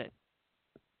past it.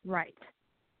 Right.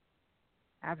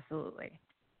 Absolutely.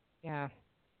 Yeah.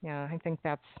 I think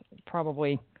that's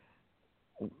probably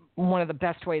one of the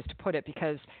best ways to put it,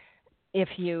 because if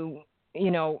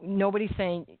nobody's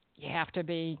saying you have to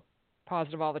be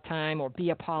positive all the time or be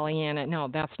a Pollyanna. No,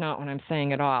 that's not what I'm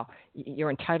saying at all. You're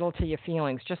entitled to your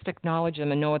feelings. Just acknowledge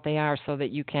them and know what they are so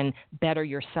that you can better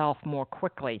yourself more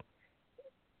quickly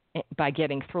by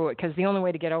getting through it. Because the only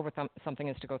way to get over something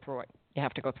is to go through it. You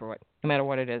have to go through it, no matter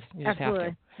what it is. You just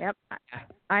Absolutely. have to. Yep.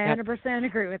 I 100%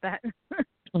 agree with that.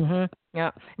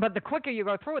 Yeah, but the quicker you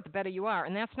go through it, the better you are.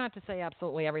 And that's not to say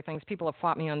absolutely everything. People have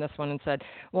fought me on this one and said,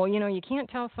 well, you can't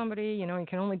tell somebody, you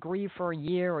can only grieve for a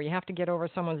year, or you have to get over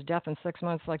someone's death in 6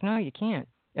 months. Like, no, you can't.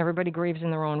 Everybody grieves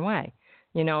in their own way,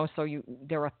 so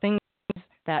there are things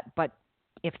but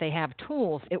if they have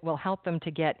tools, it will help them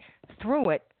to get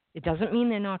through it. It doesn't mean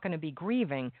they're not going to be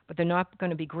grieving, but they're not going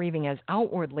to be grieving as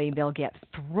outwardly. They'll get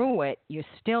through it. You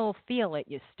still feel it.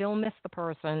 You still miss the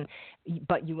person,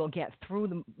 but you will get through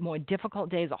the more difficult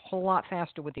days a whole lot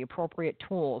faster with the appropriate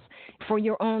tools for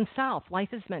your own self.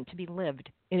 Life is meant to be lived.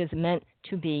 It is meant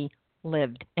to be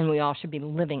lived, and we all should be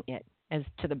living it as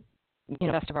to the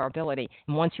best of our ability.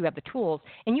 And once you have the tools,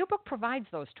 and your book provides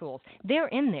those tools, they're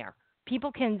in there.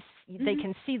 People can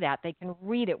see that. They can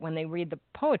read it when they read the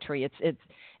poetry. It's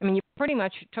you pretty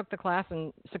much took the class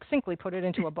and succinctly put it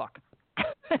into a book.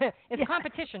 It's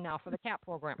competition now for the CAP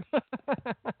program.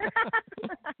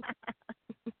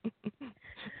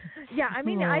 Yeah,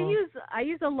 I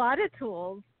use a lot of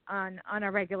tools on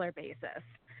a regular basis.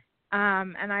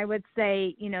 And I would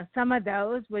say, some of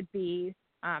those would be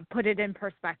put it in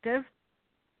perspective.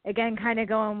 Again, kind of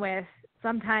going with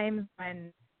sometimes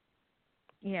when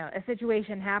a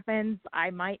situation happens,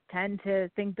 I might tend to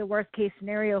think the worst case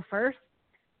scenario first.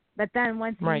 But then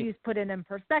once you put it in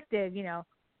perspective,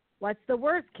 what's the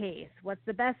worst case? What's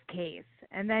the best case?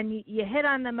 And then you hit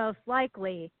on the most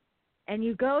likely, and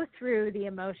you go through the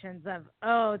emotions of,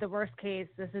 oh, the worst case,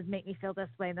 this is make me feel this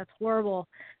way, and that's horrible.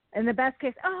 And the best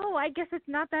case, oh, I guess it's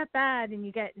not that bad. And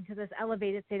you get into this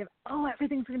elevated state of, oh,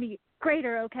 everything's going to be great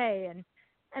or okay.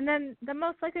 And then the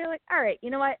most likely, you're like, all right,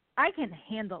 you know what? I can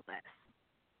handle this.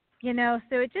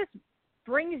 So it just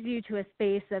brings you to a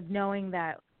space of knowing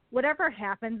that whatever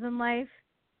happens in life,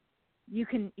 you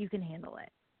can handle it.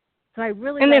 So I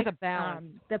really like there's a balance.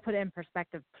 The put it in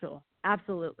perspective tool.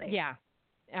 Absolutely. Yeah.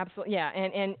 Absolutely, yeah,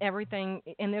 and everything,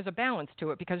 and there's a balance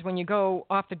to it, because when you go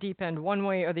off the deep end one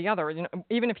way or the other,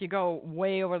 even if you go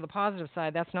way over the positive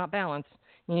side, that's not balance.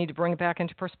 You need to bring it back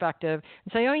into perspective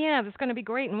and say, oh yeah, this is going to be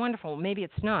great and wonderful. Maybe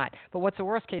it's not, but what's the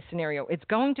worst case scenario? It's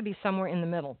going to be somewhere in the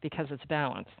middle, because it's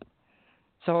balance.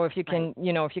 So if you can,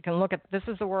 if you can look at, this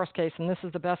is the worst case and this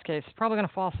is the best case, it's probably going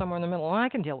to fall somewhere in the middle. Well, I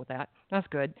can deal with that. That's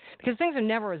good, because things are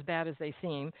never as bad as they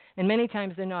seem, and many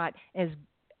times they're not as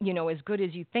good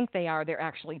as you think they are. They're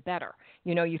actually better.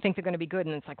 You think they're going to be good,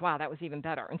 and it's like, wow, that was even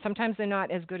better. And sometimes they're not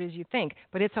as good as you think,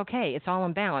 but it's okay. It's all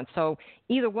in balance. So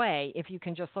either way, if you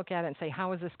can just look at it and say,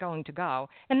 how is this going to go?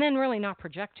 And then really not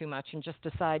project too much and just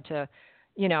decide to,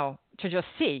 to just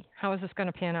see, how is this going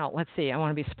to pan out? Let's see. I want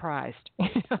to be surprised.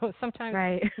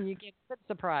 Sometimes you get a good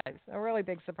surprise, a really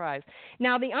big surprise.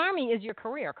 Now, the Army is your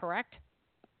career, correct?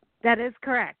 That is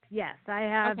correct. Yes, I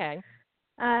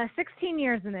have 16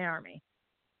 years in the Army.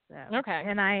 So, okay.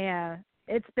 And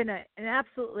it's been an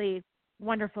absolutely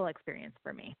wonderful experience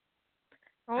for me.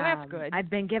 Oh, that's good. I've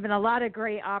been given a lot of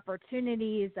great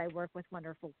opportunities. I work with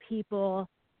wonderful people.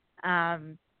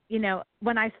 When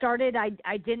I started,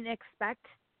 I didn't expect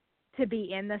to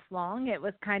be in this long. It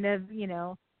was kind of,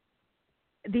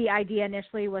 the idea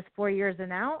initially was 4 years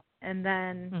and out. And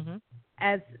then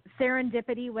as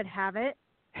serendipity would have it,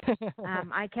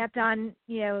 I kept on,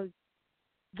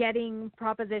 getting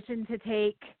propositioned to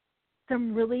take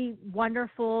some really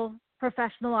wonderful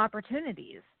professional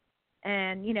opportunities.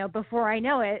 And, before I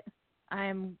know it,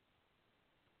 I'm,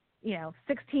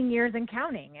 16 years and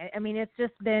counting. I mean, it's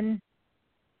been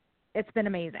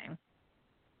amazing.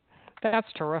 That's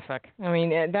terrific. I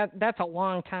mean, that's a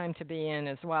long time to be in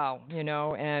as well,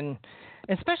 and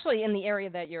especially in the area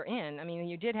that you're in. I mean,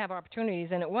 you did have opportunities,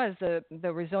 and it was the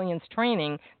resilience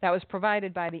training that was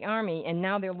provided by the Army, and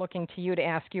now they're looking to you to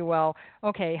ask you, well,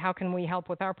 okay, how can we help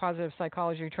with our positive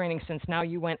psychology training since now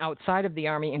you went outside of the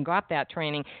Army and got that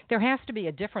training? There has to be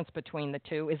a difference between the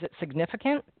two. Is it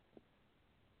significant?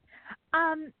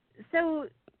 So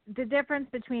the difference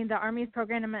between the Army's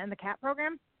program and the CAP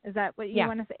program, is that what you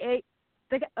want to say?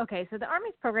 Okay, so the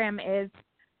Army's program is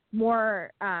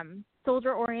more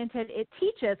soldier-oriented. It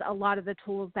teaches a lot of the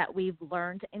tools that we've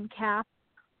learned in CAP,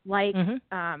 like,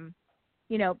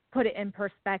 put it in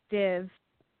perspective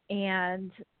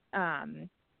and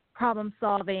problem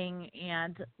solving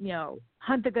and,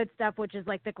 hunt the good stuff, which is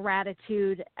like the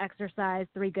gratitude exercise,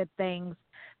 3 good things.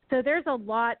 So there's a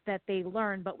lot that they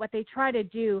learn, but what they try to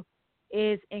do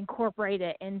is incorporate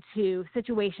it into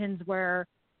situations where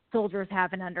soldiers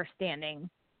have an understanding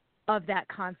of that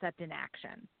concept in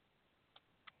action.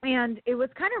 And it was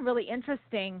kind of really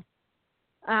interesting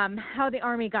how the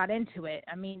Army got into it.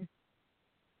 I mean,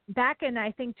 back in,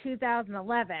 I think,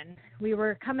 2011, we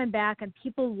were coming back and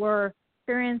people were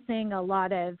experiencing a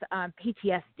lot of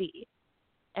PTSD.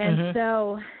 And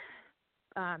so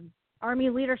Army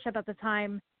leadership at the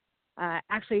time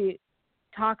actually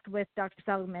talked with Dr.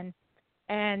 Seligman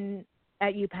and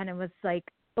at UPenn and was like,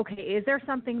 okay, is there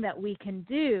something that we can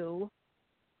do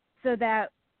so that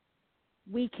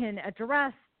we can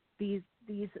address these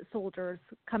soldiers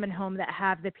coming home that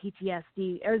have the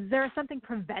PTSD? Or is there something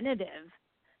preventative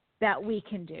that we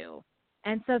can do?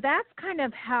 And so that's kind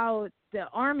of how the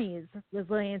Army's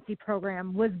resiliency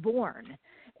program was born,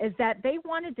 is that they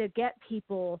wanted to give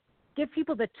people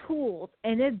the tools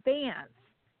in advance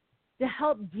to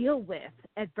help deal with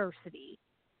adversity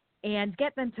and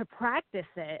get them to practice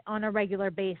it on a regular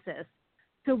basis.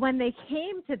 So when they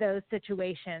came to those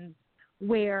situations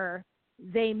where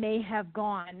they may have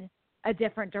gone a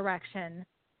different direction,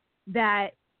 that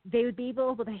they would be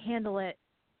able to handle it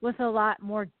with a lot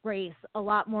more grace, a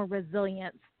lot more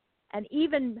resilience, and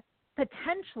even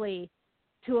potentially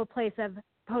to a place of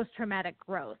post-traumatic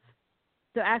growth.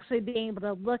 So actually being able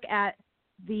to look at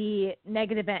the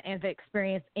negative end of the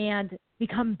experience and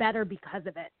become better because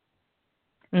of it.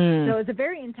 So it was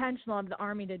very intentional of the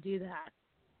Army to do that.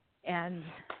 And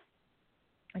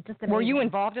it's just amazing. Were you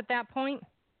involved at that point?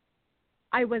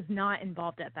 I was not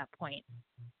involved at that point.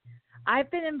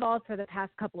 I've been involved for the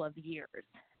past couple of years.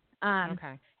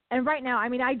 Okay. And right now, I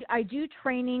mean, I do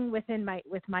training with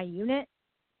my unit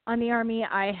on the Army.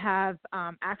 I have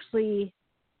actually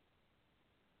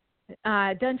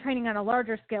done training on a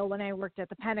larger scale when I worked at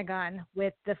the Pentagon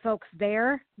with the folks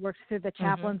there, worked through the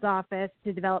chaplain's office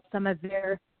to develop some of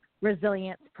their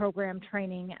resilience program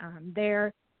training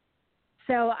there.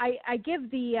 So I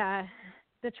give the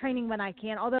training when I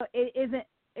can, although it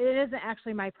isn't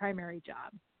actually my primary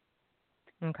job.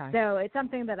 Okay. So it's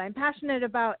something that I'm passionate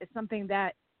about. It's something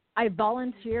that I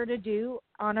volunteer to do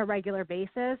on a regular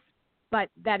basis, but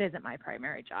that isn't my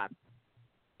primary job.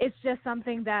 It's just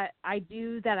something that I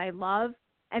do that I love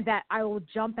and that I will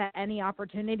jump at any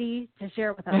opportunity to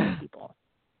share with other people.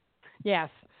 Yes.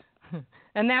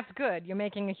 And that's good. You're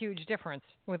making a huge difference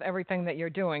with everything that you're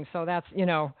doing. So that's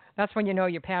when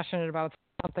you're passionate about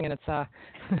something, and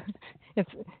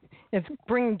it's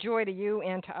bringing joy to you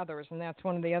and to others. And that's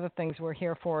one of the other things we're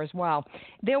here for as well.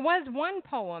 There was one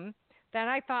poem that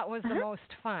I thought was the most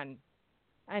fun,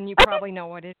 and you probably know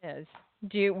what it is.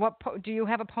 Do you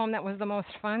have a poem that was the most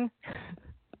fun?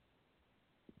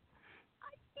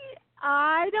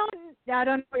 I don't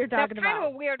know what you're talking about. That's kind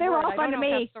of a weird they word. Were all fun I don't to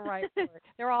know me. if that's the right word.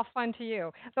 They're all fun to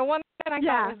you. The one that I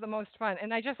thought was the most fun,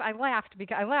 and I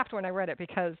laughed when I read it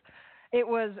because it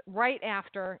was right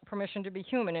after Permission to Be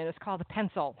Human, and it's called A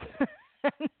Pencil.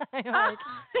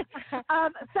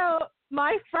 So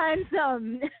my friend's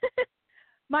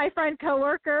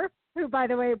coworker, who by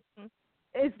the way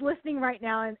is listening right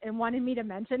now and wanted me to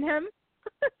mention him.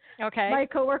 Okay. My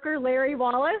coworker Larry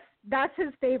Wallace, that's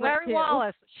his favorite Larry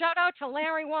Wallace. Shout out to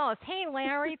Larry Wallace. Hey,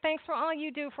 Larry, thanks for all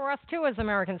you do for us, too, as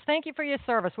Americans. Thank you for your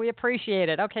service. We appreciate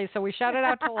it. Okay, so we shouted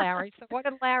out to Larry. So what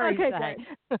did Larry say?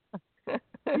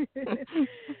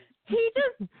 He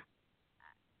just,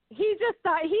 he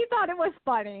thought it was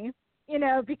funny,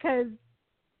 because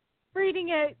reading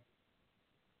it,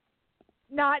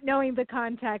 not knowing the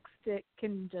context, it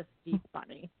can just be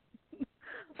funny.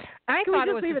 I Can thought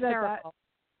we it just was leave it at hysterical.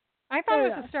 that? I thought it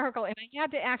was Yeah. hysterical, and I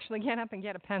had to actually get up and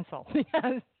get a pencil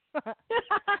because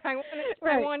I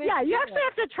Right. wanted Yeah, to you do actually it.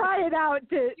 have to try it out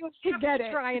to You have get to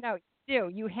it. try it out. You do.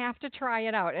 You have to try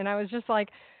it out. And I was just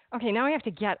like, okay, now I have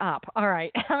to get up. All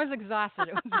right. I was exhausted.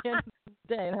 It was the end of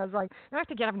the day. And I was like, I have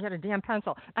to get up and get a damn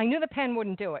pencil. I knew the pen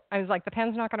wouldn't do it. I was like, the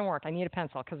pen's not going to work. I need a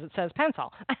pencil because it says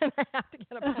pencil. And I have to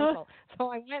get a pencil. So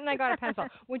I went and I got a pencil,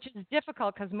 which is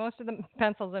difficult because most of the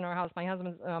pencils in our house, my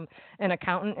husband's an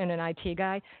accountant and an IT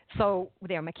guy, so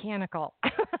they're mechanical.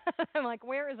 I'm like,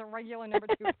 where is a regular number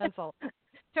 2 pencil?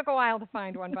 Took a while to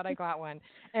find one, but I got one,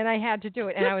 and I had to do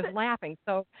it, and I was laughing,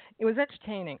 so it was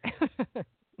entertaining.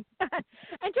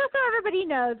 And just so everybody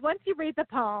knows, once you read the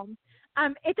poem,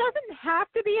 it doesn't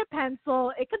have to be a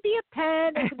pencil. It could be a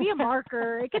pen. It could be a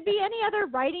marker. It could be any other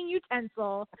writing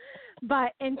utensil.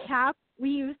 But in CHAP, we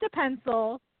used a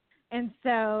pencil, and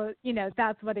so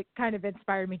that's what it kind of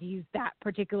inspired me to use that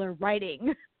particular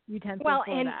writing utensil. Well,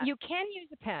 for and that. you can use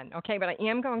a pen, okay, but I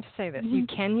am going to say this. Mm-hmm. You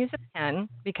can use a pen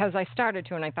because I started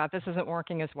to, and I thought this isn't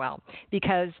working as well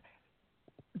because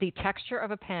the texture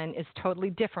of a pen is totally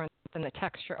different than the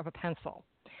texture of a pencil.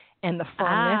 And the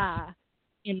firmness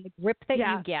and the grip that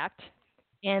you get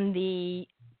and the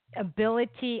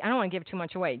ability, I don't want to give too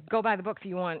much away. Go buy the book if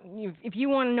you want. If you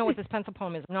want to know what this pencil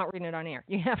poem is, I'm not reading it on air.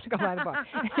 You have to go buy the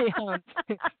book.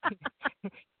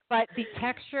 But the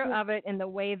texture of it and the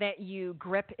way that you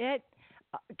grip it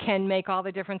can make all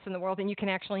the difference in the world. And you can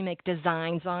actually make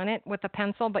designs on it with a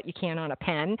pencil, but you can't on a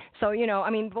pen. So,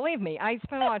 believe me, I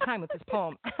spent a lot of time with this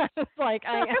poem. It's like,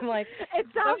 I'm like, it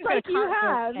sounds like you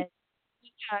have.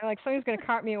 Yeah, like somebody's going to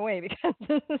cart me away because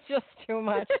this is just too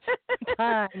much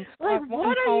time. Like,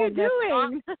 what are you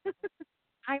doing?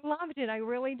 I loved it. I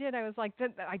really did. I was like,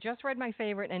 I just read my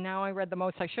favorite, and now I read the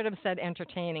most. I should have said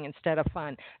entertaining instead of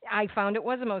fun. I found it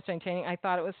was the most entertaining. I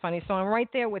thought it was funny. So I'm right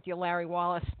there with you, Larry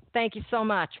Wallace. Thank you so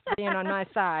much for being on my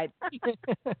side.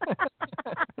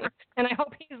 And I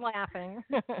hope he's laughing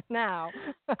now.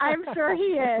 I'm sure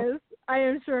he is. I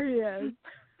am sure he is.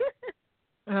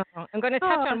 I'm going to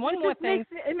touch on one more thing.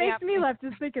 It makes me laugh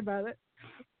to think about it.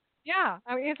 Yeah,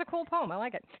 I mean, it's a cool poem. I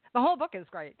like it. The whole book is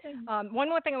great. One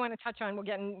more thing I want to touch on, we're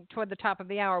getting toward the top of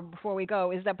the hour before we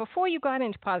go, is that before you got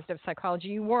into positive psychology,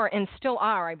 you were and still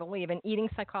are, I believe, an eating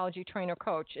psychology trainer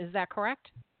coach. Is that correct?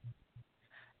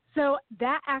 So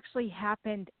that actually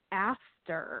happened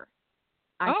after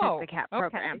I took the CAP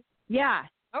program. Okay. Yeah.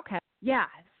 Okay. Yeah.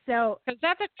 So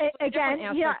that's again,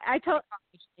 I told.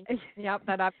 Yep,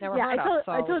 that I've never heard of.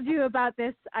 So. I told you about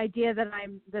this idea that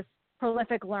I'm this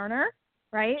prolific learner,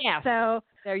 right? Yeah. So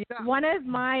there you go. One of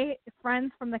my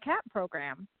friends from the CAP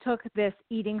program took this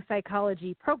eating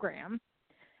psychology program,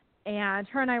 and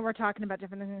her and I were talking about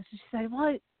different things. She said,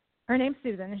 "Well, her name's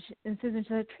Susan," and Susan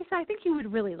said, "Teresa, I think you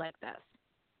would really like this."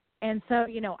 And so,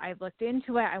 I looked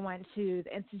into it. I went to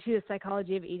the Institute of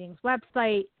Psychology of Eating's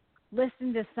website,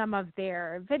 listened to some of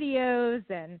their videos,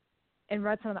 and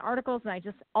read some of the articles, and I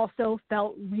just also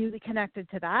felt really connected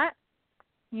to that.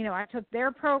 I took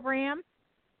their program,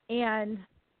 and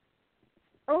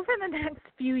over the next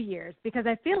few years, because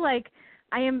I feel like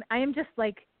I am just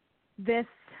like this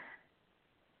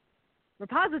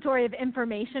repository of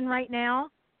information right now,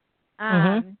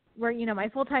 where, my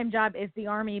full-time job is the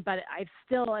Army, but I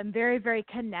still am very, very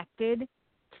connected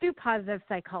to positive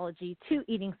psychology, to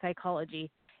eating psychology.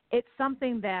 It's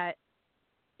something that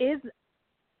is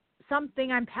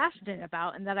something I'm passionate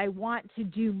about and that I want to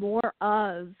do more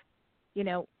of,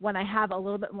 when I have a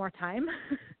little bit more time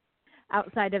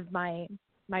outside of my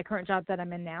current job that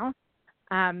I'm in now.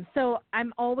 So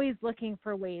I'm always looking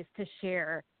for ways to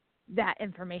share that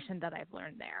information that I've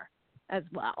learned there as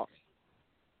well.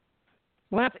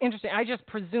 Well, that's interesting. I just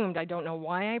presumed, I don't know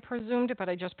why I presumed it, but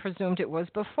I just presumed it was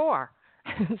before.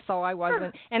 So I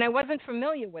wasn't, and I wasn't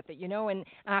familiar with it, and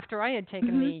after I had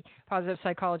taken the positive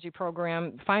psychology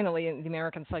program, finally the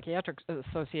American Psychiatric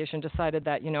Association decided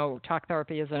that, talk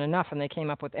therapy isn't enough, and they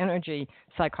came up with energy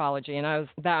psychology, and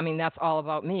that's all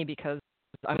about me because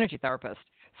I'm an energy therapist.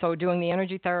 So doing the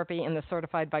energy therapy and the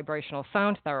certified vibrational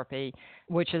sound therapy,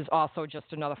 which is also just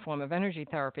another form of energy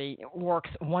therapy, works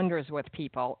wonders with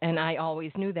people. And I always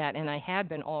knew that. And I had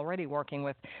been already working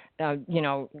with,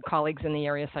 colleagues in the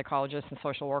area, psychologists and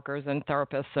social workers and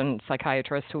therapists and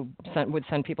psychiatrists who would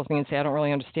send people to me and say, I don't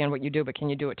really understand what you do, but can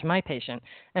you do it to my patient?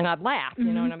 And I'd laugh,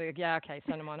 and I'd be like, yeah, okay,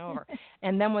 send them on over.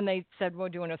 And then when they said, we're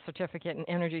doing a certificate in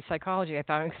energy psychology, I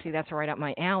thought, see, that's right up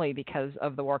my alley because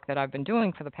of the work that I've been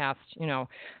doing for the past,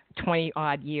 20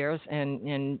 odd years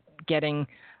and getting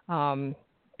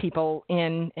people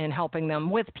in and helping them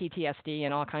with PTSD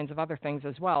and all kinds of other things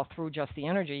as well through just the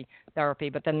energy therapy.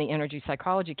 But then the energy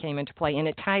psychology came into play, and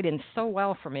it tied in so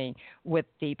well for me with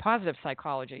the positive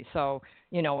psychology. So,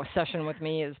 a session with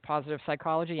me is positive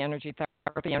psychology, energy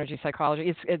therapy, energy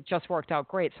psychology. It just worked out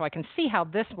great. So I can see how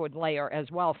this would layer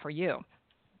as well for you.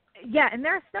 Yeah, and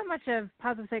there's so much of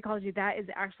positive psychology that is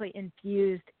actually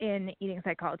infused in eating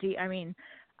psychology. I mean,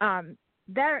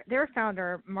 their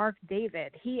founder, Mark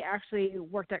David, he actually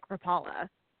worked at Kripalu,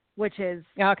 which is,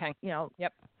 okay.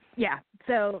 Yep. Yeah.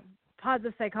 So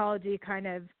positive psychology kind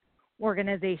of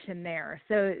organization there.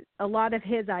 So a lot of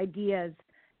his ideas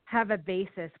have a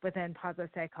basis within positive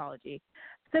psychology.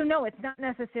 So no, it's not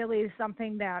necessarily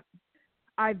something that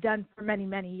I've done for many,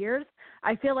 many years.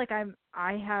 I feel like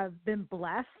I have been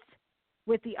blessed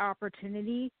with the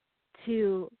opportunity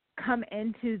to come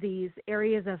into these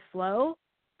areas of flow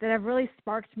that have really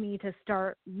sparked me to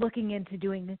start looking into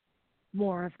doing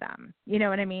more of them. You know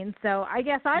what I mean? So I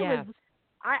guess I've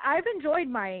enjoyed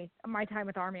my time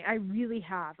with Army. I really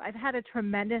have. I've had a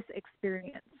tremendous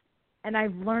experience, and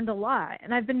I've learned a lot,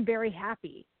 and I've been very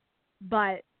happy.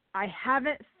 But I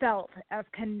haven't felt as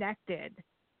connected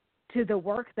to the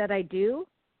work that I do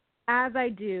as I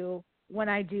do when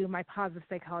I do my positive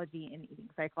psychology and eating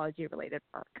psychology related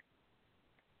work.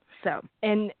 So,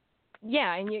 and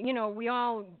yeah, and we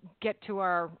all get to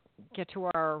our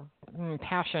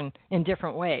passion in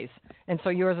different ways, and so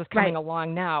yours is coming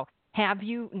along now. Have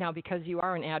you now, because you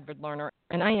are an avid learner,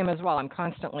 and I am as well. I'm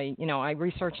constantly, I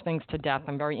research things to death.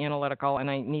 I'm very analytical,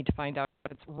 and I need to find out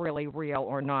if it's really real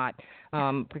or not.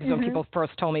 Because when people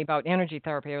first told me about energy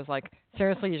therapy, I was like,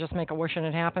 seriously, you just make a wish and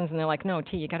it happens? And they're like, no,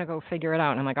 T, you got to go figure it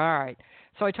out. And I'm like, all right.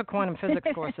 So I took quantum physics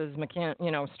courses,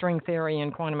 string theory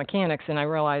and quantum mechanics, and I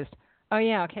realized, oh,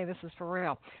 yeah, okay, this is for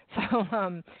real. So,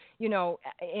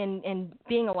 and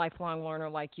being a lifelong learner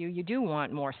like you do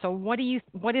want more. So what is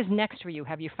next for you?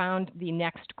 Have you found the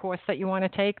next course that you want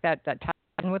to take that ties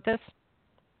in with this?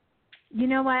 You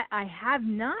know what? I have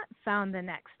not found the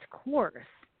next course.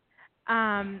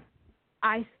 I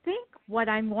think what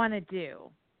I want to do,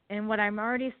 and what I'm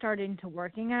already starting to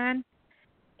working on,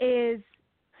 is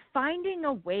finding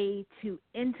a way to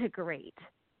integrate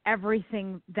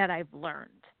everything that I've learned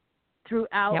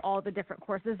throughout all the different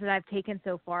courses that I've taken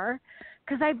so far,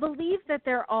 because I believe that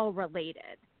they're all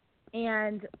related.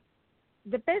 And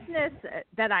the business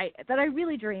that I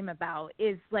really dream about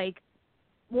is like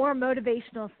more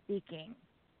motivational speaking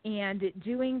and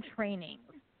doing trainings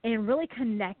and really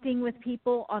connecting with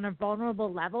people on a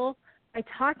vulnerable level by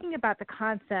talking about the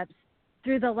concepts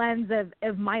through the lens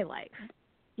of my life,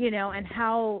 and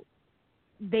how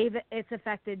it's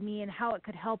affected me and how it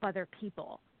could help other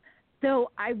people.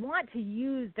 So I want to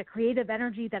use the creative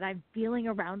energy that I'm feeling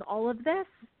around all of this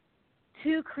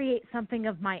to create something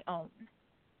of my own.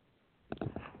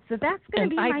 So that's going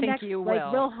to be my next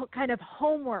real kind of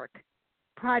homework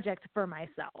project for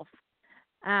myself.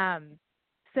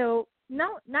 So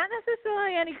no, not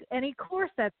necessarily any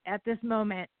course at this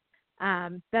moment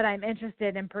that I'm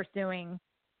interested in pursuing,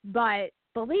 but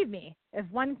believe me, if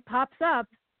one pops up,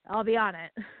 I'll be on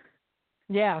it.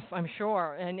 Yes, I'm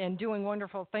sure, and doing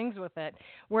wonderful things with it.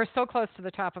 We're so close to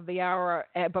the top of the hour,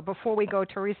 but before we go,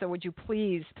 Teresa, would you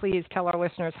please tell our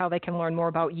listeners how they can learn more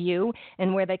about you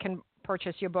and where they can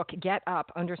purchase your book, Get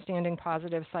Up, Understanding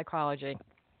Positive Psychology?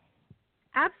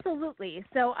 Absolutely.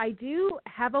 So I do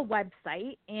have a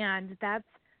website, and that's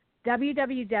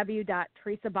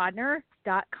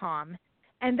www.teresabodner.com.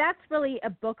 And that's really a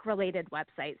book-related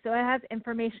website. So it has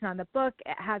information on the book.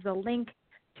 It has a link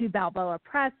to Balboa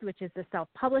Press, which is the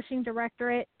self-publishing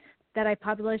directorate that I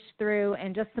publish through,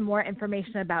 and just some more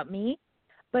information about me.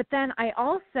 But then I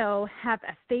also have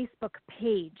a Facebook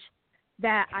page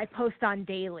that I post on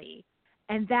daily,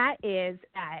 and that is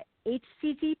at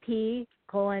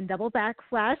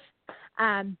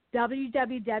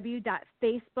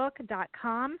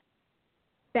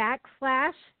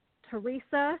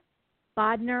http://www.facebook.com/Teresa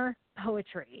Bodner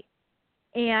Poetry.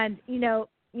 And,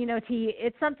 T,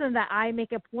 it's something that I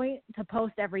make a point to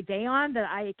post every day on, that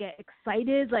I get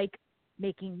excited, like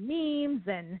making memes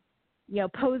and,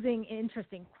 posing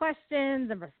interesting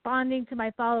questions and responding to my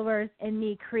followers, and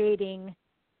me creating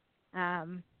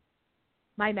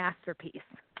my masterpiece.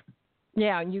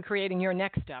 Yeah, and you creating your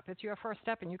next step. It's your first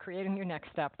step, and you creating your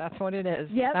next step. That's what it is.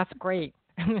 Yep. That's great.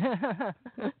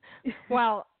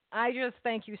 Well, I just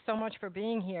thank you so much for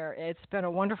being here. It's been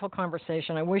a wonderful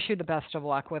conversation. I wish you the best of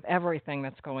luck with everything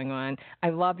that's going on. I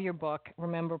love your book.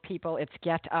 Remember, people, it's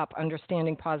Get Up,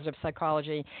 Understanding Positive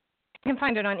Psychology. You can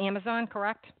find it on Amazon,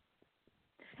 correct?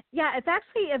 Yeah, it's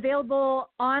actually available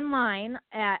online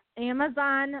at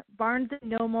Amazon, Barnes &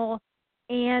 Noble,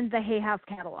 and the Hay House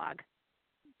catalog.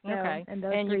 So, Okay, and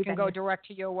you can go direct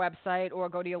to your website or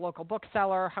go to your local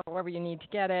bookseller, however you need to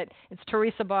get it. It's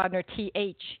Teresa Bodnar,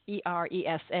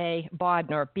 Theresa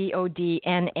Bodnar,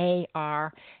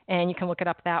 Bodnar, and you can look it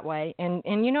up that way. And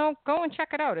go and check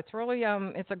it out. It's really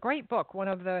it's a great book. One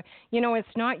of the it's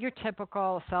not your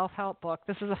typical self-help book.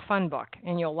 This is a fun book,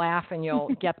 and you'll laugh and you'll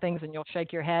get things and you'll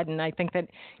shake your head. And I think that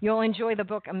you'll enjoy the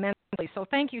book immensely. So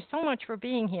thank you so much for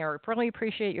being here. I really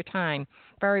appreciate your time,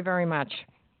 very, very much.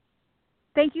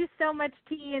 Thank you so much,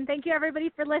 T, and thank you,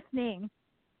 everybody, for listening.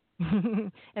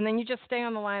 And then you just stay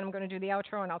on the line. I'm going to do the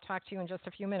outro, and I'll talk to you in just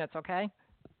a few minutes, okay?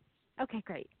 Okay,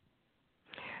 great.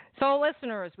 So,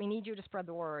 listeners, we need you to spread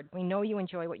the word. We know you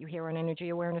enjoy what you hear on Energy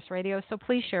Awareness Radio, so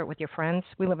please share it with your friends.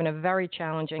 We live in a very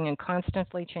challenging and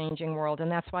constantly changing world, and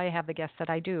that's why I have the guests that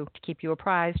I do, to keep you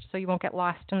apprised so you won't get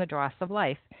lost in the dross of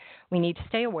life. We need to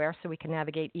stay aware so we can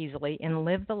navigate easily and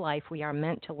live the life we are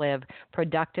meant to live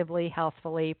productively,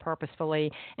 healthfully,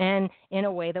 purposefully, and in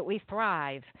a way that we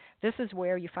thrive. This is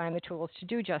where you find the tools to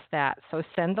do just that. So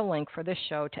send the link for this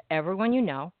show to everyone you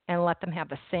know and let them have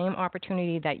the same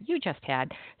opportunity that you just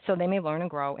had so they may learn and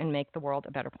grow and make the world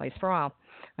a better place for all.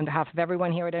 On behalf of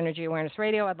everyone here at Energy Awareness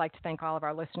Radio, I'd like to thank all of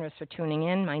our listeners for tuning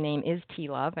in. My name is T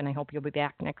Love, and I hope you'll be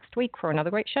back next week for another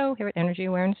great show here at Energy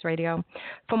Awareness Radio.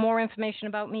 For more information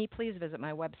about me, please visit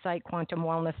my website,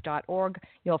 quantumwellness.org.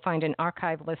 You'll find an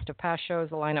archived list of past shows,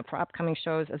 a lineup for upcoming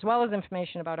shows, as well as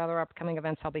information about other upcoming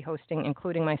events I'll be hosting,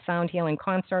 including my sound healing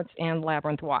concerts and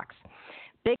labyrinth walks.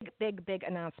 Big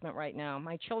announcement right now.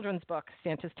 My children's book,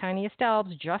 Santa's Tiniest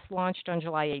Elves, just launched on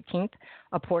July 18th.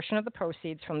 A portion of the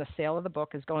proceeds from the sale of the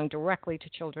book is going directly to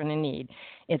children in need.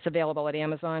 It's available at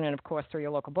Amazon and, of course, through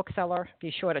your local bookseller.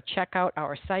 Be sure to check out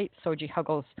our site,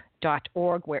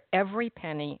 sojihuggles.org, where every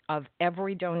penny of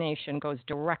every donation goes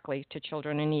directly to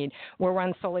children in need. We're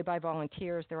run solely by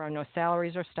volunteers. There are no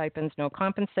salaries or stipends, no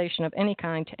compensation of any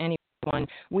kind to anyone.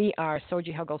 We are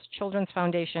Soji Huggles Children's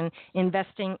Foundation,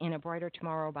 investing in a brighter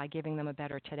tomorrow by giving them a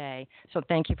better today. So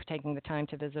thank you for taking the time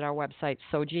to visit our website,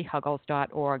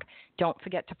 sojihuggles.org. Don't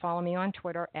forget to follow me on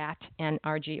Twitter at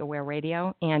NRG Aware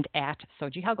Radio and at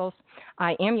Soji Huggles.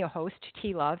 I am your host,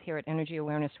 T Love, here at Energy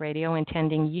Awareness Radio,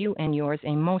 intending you and yours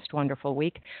a most wonderful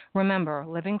week. Remember,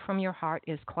 living from your heart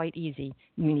is quite easy.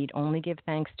 You need only give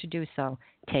thanks to do so.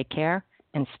 Take care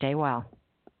and stay well.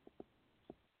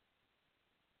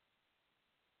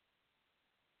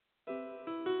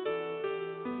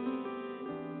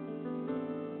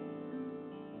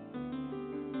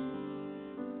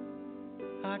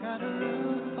 I got a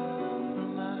roof over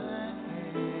my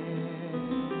head.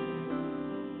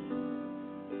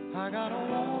 I got a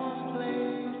warm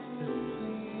place to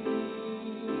sleep.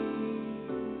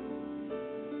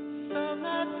 Some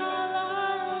nights I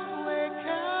lie awake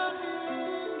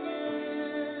counting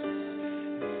years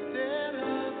instead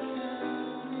of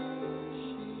counting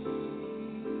sheep.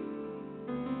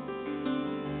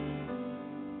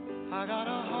 I got a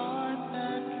heart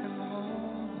that can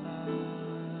hold love.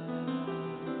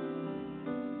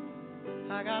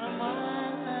 I got a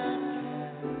mind that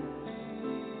can think.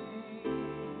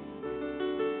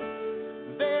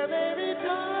 There may be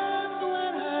times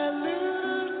when I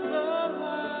lose the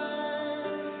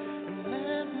light and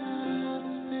let my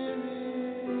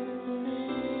spirit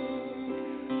sink,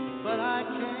 but I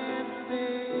can't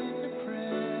stay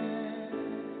depressed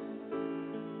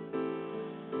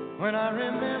when I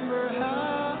remember how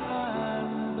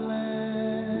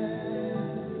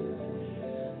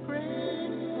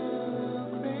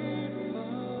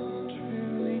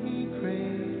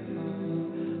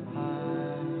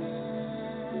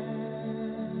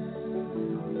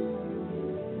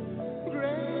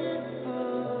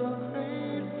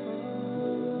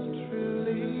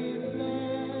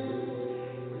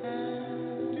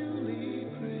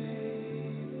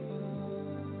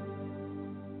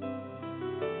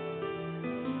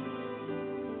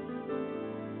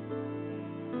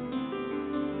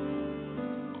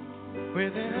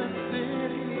within a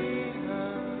city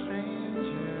of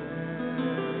strangers.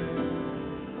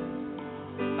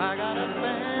 I got a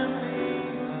family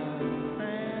of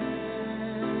friends.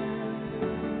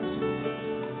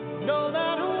 No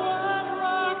matter what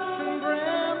rocks and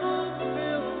brambles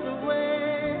fill the way.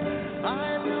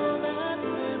 I know that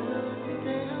they will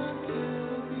stay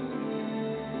until the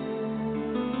end.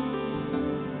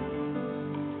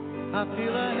 I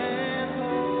feel a hand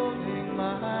holding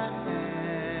my hand.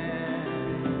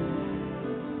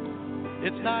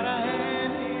 It's not a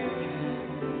hand you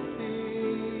can see,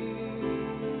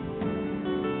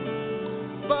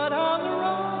 but on the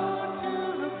road to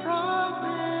the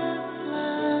promised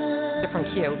land, Different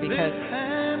cue because. this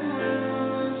hand will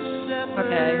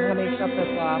Okay, let me shut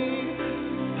this off.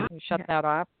 separate. You shut that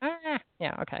off.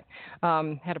 Yeah, okay.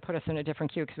 Had to put us in a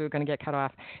different queue because we were going to get cut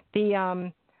off.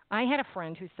 I had a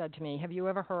friend who said to me, "Have you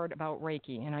ever heard about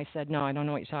Reiki?" And I said, "No, I don't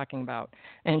know what you're talking about."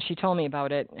 And she told me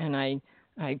about it, and I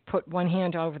put one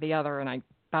hand over the other, and I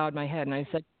bowed my head, and I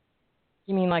said,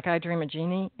 "You mean like I Dream a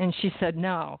Genie?" And she said,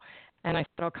 "No." And I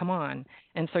said, "Oh, come on."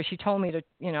 And so she told me to,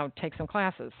 take some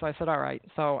classes. So I said, all right.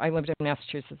 So I lived in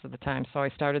Massachusetts at the time. So I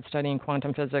started studying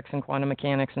quantum physics and quantum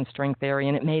mechanics and string theory,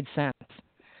 and it made sense.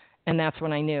 And that's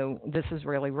when I knew this is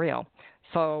really real.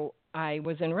 So I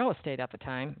was in real estate at the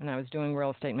time, and I was doing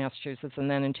real estate in Massachusetts. And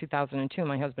then in 2002,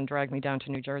 my husband dragged me down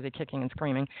to New Jersey kicking and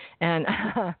screaming. And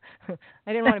I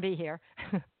didn't want to be here.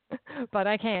 But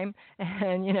I came,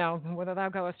 and, whither thou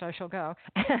goest, I shall go.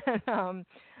 And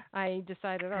I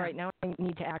decided, all right, now I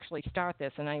need to actually start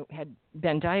this. And I had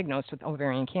been diagnosed with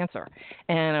ovarian cancer.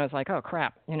 And I was like, oh,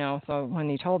 crap, So when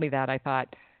he told me that, I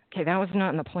thought, okay, that was not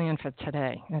in the plan for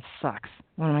today. That sucks.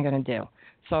 What am I going to do?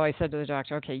 So I said to the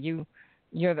doctor, okay,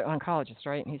 you're the oncologist,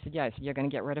 right? And he said, yeah. I said, you're going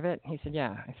to get rid of it? He said,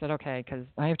 yeah. I said, okay, because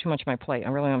I have too much on my plate. I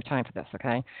really don't have time for this,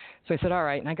 okay? So he said, all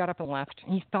right. And I got up and left.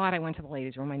 He thought I went to the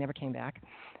ladies' room. I never came back.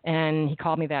 And he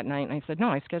called me that night, and I said, no,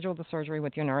 I scheduled the surgery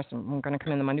with your nurse, and I'm going to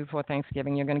come in the Monday before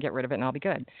Thanksgiving. You're going to get rid of it, and I'll be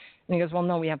good. And he goes, well,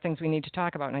 no, we have things we need to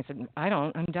talk about. And I said, I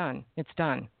don't. I'm done. It's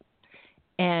done.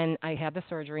 And I had the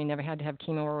surgery, never had to have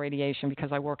chemo or radiation because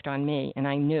I worked on me, and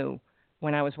I knew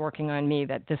when I was working on me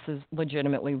that this is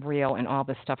legitimately real and all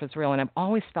this stuff is real. And I've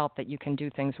always felt that you can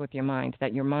do things with your mind,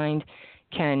 that your mind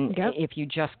can, if you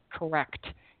just correct,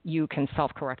 you can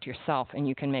self-correct yourself and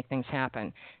you can make things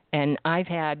happen. And I've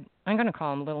had, I'm going to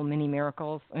call them little mini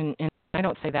miracles, and I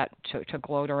don't say that to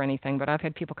gloat or anything, but I've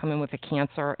had people come in with a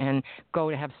cancer and go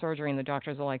to have surgery, and the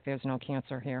doctors are like, there's no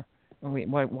cancer here.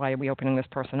 Why are we opening this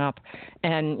person up?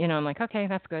 And, I'm like, okay,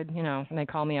 that's good, And they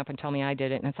call me up and tell me I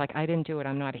did it. And it's like, I didn't do it.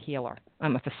 I'm not a healer.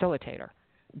 I'm a facilitator.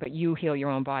 But you heal your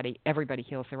own body. Everybody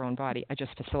heals their own body. I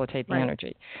just facilitate the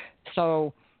energy.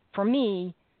 So for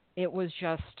me, it was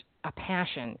just a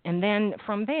passion. And then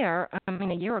from there,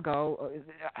 a year ago,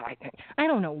 I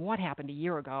don't know what happened a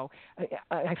year ago.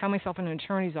 I found myself in an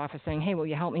attorney's office saying, hey, will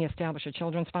you help me establish a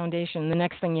children's foundation? And the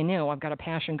next thing you knew, I've got a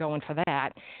passion going for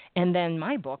that. And then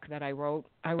my book that I wrote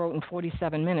in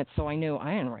 47 minutes, so I knew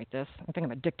I didn't write this. I think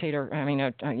I'm a dictator, a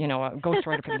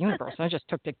ghostwriter for the universe. I just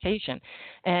took dictation.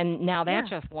 And now that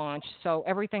just launched, so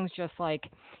everything's just like,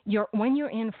 when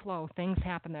you're in flow, things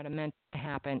happen that are meant to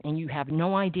happen, and you have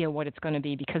no idea what it's going to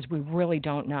be because we really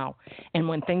don't know. And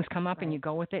when things come up and you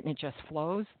go with it and it just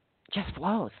flows.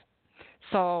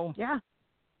 So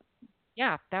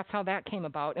yeah, that's how that came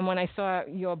about. And when I saw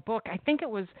your book, I think it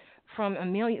was from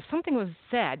Amelia, something was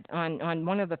said on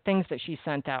one of the things that she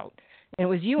sent out. And it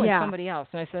was you and somebody else.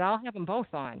 And I said, I'll have them both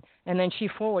on. And then she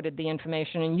forwarded the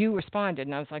information, and you responded.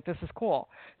 And I was like, this is cool.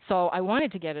 So I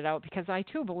wanted to get it out because I,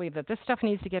 too, believe that this stuff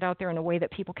needs to get out there in a way that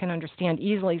people can understand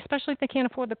easily, especially if they can't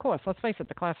afford the course. Let's face it,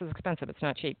 the class is expensive. It's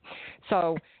not cheap.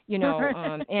 So,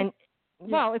 and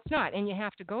well, it's not. And you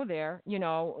have to go there,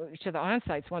 to the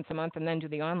on-sites once a month and then do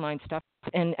the online stuff.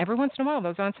 And every once in a while,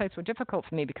 those on-sites were difficult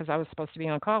for me because I was supposed to be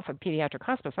on call for pediatric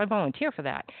hospice. I volunteer for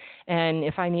that. And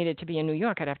if I needed to be in New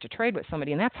York, I'd have to trade with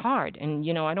somebody. And that's hard. And,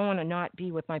 I don't want to not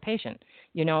be with my patient,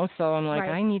 So I'm like,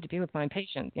 I need to be with my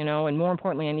patient, and more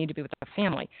importantly, I need to be with the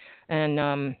family.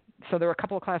 And so there were a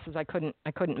couple of classes I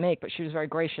couldn't make, but she was very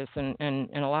gracious and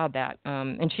allowed that.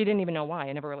 And she didn't even know why.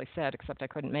 I never really said, except I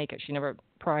couldn't make it. She never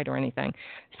pried or anything.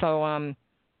 So,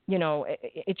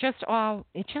 it just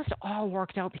all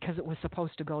worked out because it was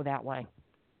supposed to go that way.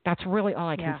 That's really all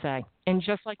I can say. And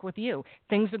just like with you,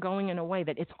 things are going in a way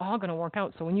that it's all going to work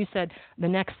out. So when you said the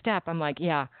next step, I'm like,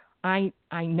 I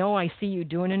know I see you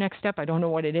doing the next step. I don't know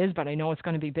what it is, but I know it's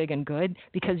going to be big and good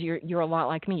because you're a lot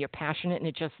like me. You're passionate, and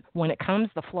it just, when it comes,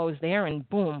 the flow's there, and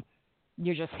boom,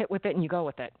 you just hit with it and you go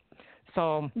with it.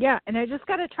 So and I just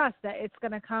got to trust that it's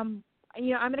going to come.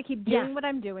 I'm going to keep doing what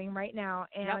I'm doing right now,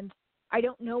 and I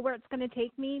don't know where it's going to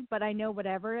take me, but I know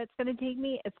whatever it's going to take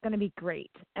me, it's going to be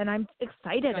great, and I'm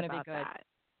excited about that.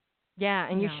 Yeah,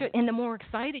 and you No. should. And the more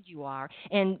excited you are,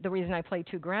 and the reason I play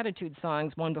two gratitude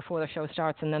songs, one before the show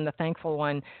starts, and then the thankful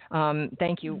one,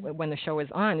 thank you, Mhm. when the show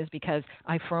is on, is because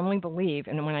I firmly believe,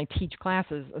 and when I teach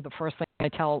classes, the first thing I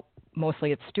tell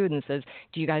mostly its students is,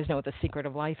 do you guys know what the secret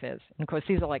of life is? And of course,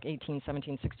 these are like 18,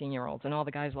 17, 16-year-olds, and all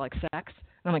the guys are like, sex.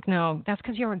 And I'm like, no, that's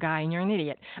because you're a guy and you're an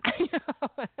idiot.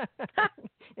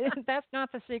 That's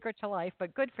not the secret to life,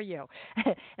 but good for you.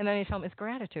 And then I tell them it's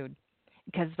gratitude.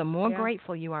 Because the more Yeah.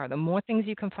 grateful you are, the more things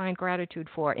you can find gratitude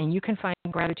for. And you can find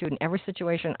gratitude in every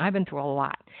situation. I've been through a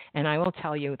lot. And I will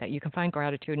tell you that you can find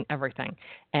gratitude in everything.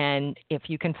 And if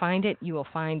you can find it, you will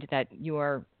find that you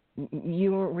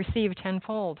will receive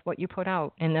tenfold what you put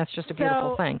out. And that's just a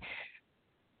beautiful So thing.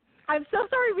 I'm so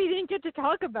sorry we didn't get to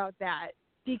talk about that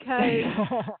because,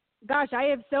 gosh, I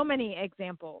have so many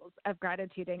examples of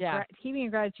gratitude, and Yeah. keeping a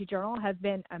gratitude journal has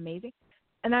been amazing.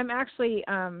 And I'm actually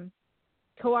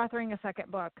co-authoring a second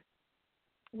book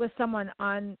with someone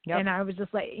on, Yep. and I was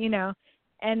just like, and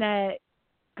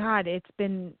God, it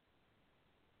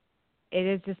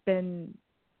has just been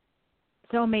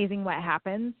so amazing what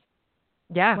happens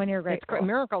Yeah, when you're grateful.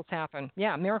 Miracles happen.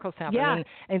 Yeah, miracles happen. Yeah. And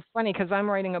it's funny because I'm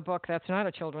writing a book that's not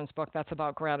a children's book, that's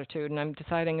about gratitude. And I'm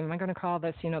deciding, am I going to call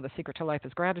this, the secret to life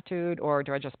is gratitude, or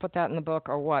do I just put that in the book,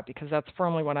 or what? Because that's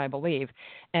firmly what I believe.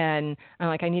 And I'm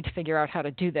like, I need to figure out how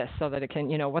to do this so that it can,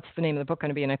 what's the name of the book going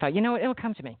to be? And I thought, it'll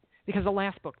come to me because the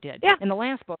last book did. Yeah. And the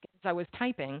last book, as I was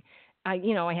typing, I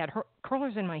had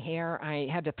curlers in my hair. I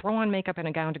had to throw on makeup and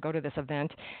a gown to go to this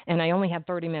event, and I only had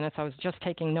 30 minutes. I was just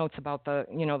taking notes about the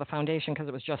foundation because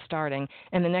it was just starting.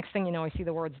 And the next thing you know, I see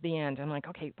the words "the end." I'm like,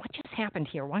 okay, what just happened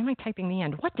here? Why am I typing the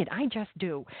end? What did I just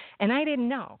do? And I didn't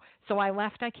know. So I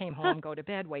left. I came home, go to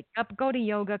bed, wake up, go to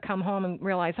yoga, come home, and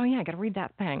realize, oh yeah, I got to read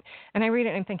that thing. And I read it,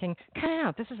 and I'm thinking, cut it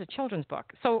out. This is a children's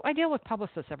book. So I deal with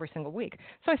publicists every single week.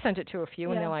 So I sent it to a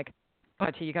few, and they're like,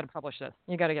 you got to publish this.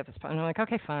 You got to get this. And I'm like,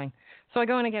 okay, fine. So I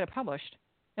go in and get it published.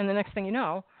 And the next thing you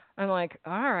know, I'm like,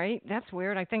 all right, that's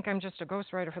weird. I think I'm just a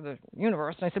ghostwriter for the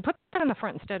universe. And I said, put that on the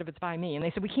front instead of it's by me. And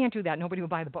they said, we can't do that. Nobody will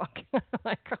buy the book. I'm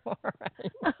like, all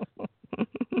right.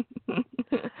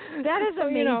 That is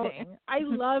amazing. I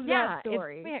love that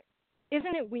story.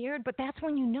 Isn't it weird? But that's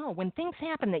when when things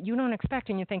happen that you don't expect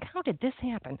and you think, how did this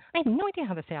happen? I have no idea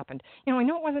how this happened. I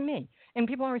know it wasn't me. And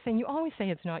people are always saying, you always say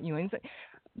it's not you. And it's like,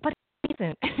 but it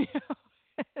isn't.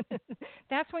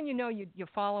 That's when you're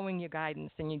following your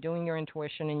guidance and you're doing your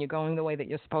intuition and you're going the way that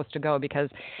you're supposed to go, because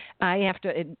I have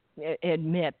to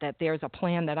admit that there's a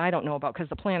plan that I don't know about, because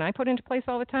the plan I put into place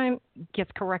all the time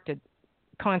gets corrected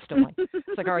constantly.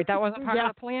 It's like, all right, that wasn't part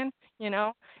of the plan,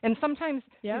 and sometimes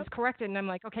it's corrected and I'm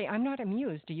like, okay, I'm not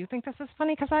amused. Do you think this is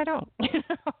funny? Because I don't.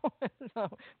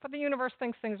 But the universe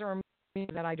thinks things are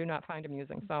amusing that I do not find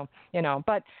amusing. So,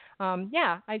 but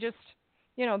I just,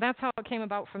 that's how it came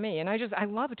about for me. And I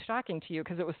loved talking to you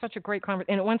because it was such a great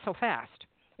conversation, and it went so fast.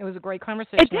 It was a great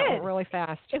conversation. It did. It went really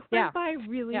fast. It went by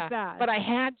really fast. But I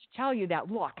had to tell you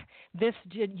that, look,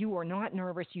 you were not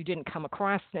nervous. You didn't come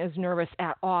across as nervous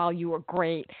at all. You were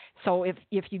great. So if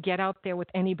you get out there with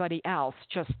anybody else,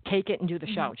 just take it and do the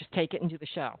show. Just take it and do the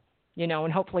show.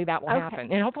 And hopefully that will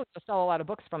happen. And hopefully we'll sell a lot of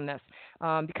books from this,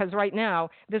 because right now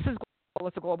this is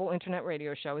it's a global internet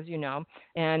radio show, as you know,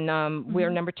 and we're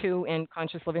number 2 in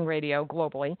conscious living radio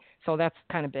globally, so that's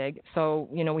kind of big. So,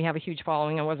 we have a huge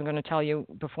following. I wasn't going to tell you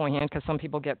beforehand because some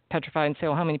people get petrified and say,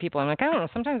 well, how many people? I'm like, I don't know.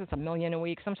 Sometimes it's 1 million a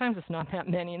week. Sometimes it's not that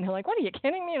many. And they're like, what, are you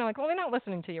kidding me? And I'm like, well, they're not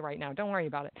listening to you right now. Don't worry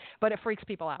about it. But it freaks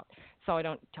people out, so I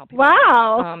don't tell people.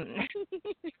 Wow.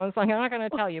 I was like, I'm not going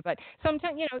to tell you. But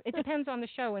sometimes, it depends on the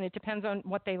show, and it depends on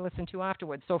what they listen to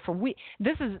afterwards. So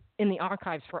this is in the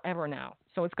archives forever now.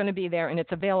 So it's going to be there, and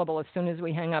it's available as soon as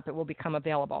we hang up. It will become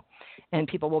available, and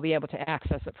people will be able to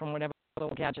access it from whatever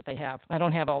little gadget they have. I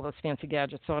don't have all those fancy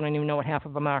gadgets, so I don't even know what half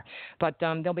of them are. But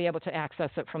they'll be able to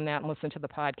access it from that and listen to the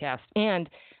podcast. And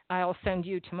I'll send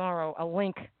you tomorrow a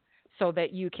link so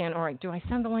that you can, all right, do I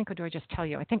send the link or do I just tell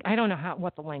you? I don't know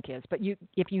what the link is, but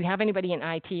if you have anybody in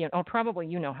IT, or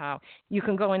probably how, you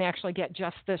can go and actually get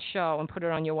just this show and put it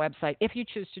on your website if you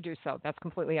choose to do so. That's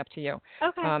completely up to you.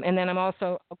 Okay. And then I'll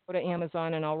go to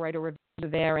Amazon and I'll write a review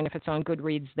there, and if it's on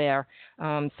Goodreads there,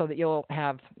 so that you'll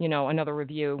have, another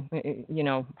review,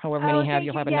 however many you have,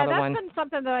 you'll have another one. Yeah, that's been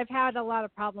something that I've had a lot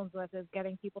of problems with, is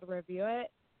getting people to review it.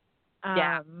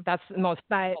 That's the most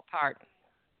difficult part.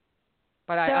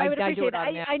 But so I would appreciate do it.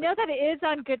 I know that it is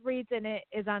on Goodreads and it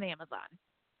is on Amazon.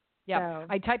 Yeah, so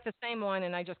I typed the same one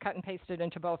and I just cut and pasted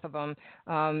into both of them.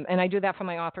 And I do that for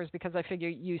my authors because I figure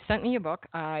you sent me your book.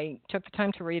 I took the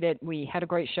time to read it. We had a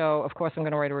great show. Of course, I'm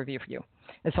going to write a review for you.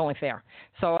 It's only fair.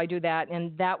 So I do that,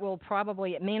 and that will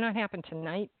probably, it may not happen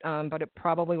tonight, but it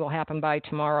probably will happen by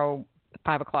tomorrow,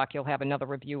 5 o'clock. You'll have another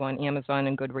review on Amazon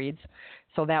and Goodreads.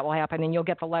 So that will happen, and you'll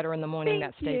get the letter in the morning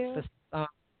that states this.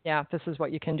 This is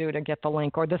what you can do to get the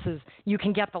link, or you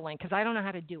can get the link, because I don't know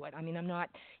how to do it. I mean, I'm not,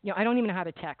 I don't even know how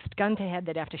to text. Gun to head,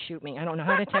 they'd have to shoot me. I don't know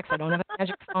how to text. I don't have a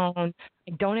magic phone.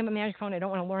 I don't have a magic phone. I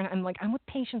don't want to learn. I'm like, I'm with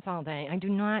patients all day. I do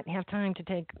not have time to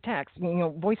take text.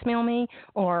 Voicemail me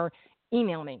or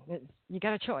email me. You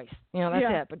got a choice. That's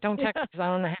it. But don't text because I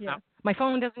don't know how. Yeah. My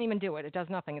phone doesn't even do it. It does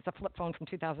nothing. It's a flip phone from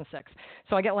 2006.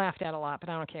 So I get laughed at a lot, but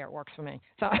I don't care. It works for me.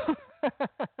 So,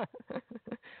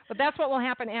 but that's what will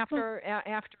happen after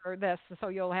this. So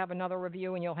you'll have another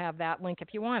review, and you'll have that link if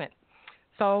you want it.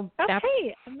 So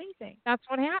amazing. That's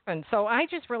what happened. So I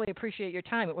just really appreciate your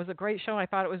time. It was a great show. I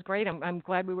thought it was great. I'm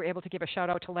glad we were able to give a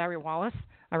shout out to Larry Wallace.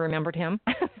 I remembered him.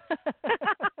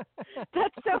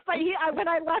 That's so funny. When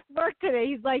I left work today,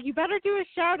 he's like, "You better do a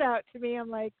shout out to me."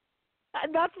 I'm like,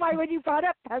 and that's why when you brought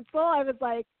up pencil, I was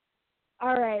like,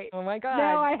 all right. Oh, my God.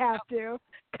 Now I have to.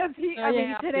 Because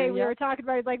today we were talking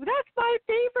about, he's like, that's my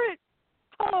favorite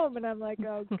poem. And I'm like,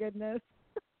 oh, goodness.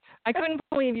 I couldn't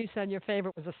believe you said your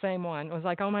favorite was the same one. It was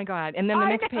like, oh, my God. And then the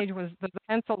next page was the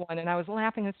pencil one, and I was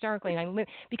laughing hysterically.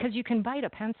 Because you can bite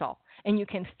a pencil, and you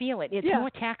can feel it. It's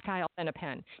more tactile than a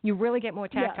pen. You really get more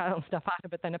tactile stuff out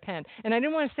of it than a pen. And I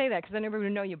didn't want to say that because then everybody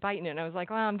would know you're biting it. And I was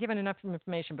like, well, I'm giving enough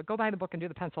information, but go buy the book and do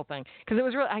the pencil thing. Because it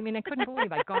was really, I couldn't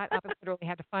believe I got up and literally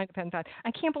had to find a pen.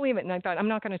 I can't believe it. And I thought, I'm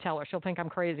not going to tell her. She'll think I'm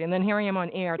crazy. And then here I am on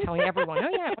air telling everyone,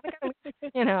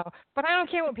 but I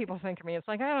don't care what people think of me. It's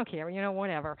like, I don't care,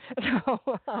 whatever. So,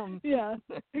 yeah,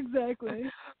 exactly.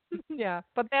 Yeah,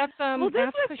 but that's well, this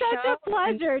that's was the such show. a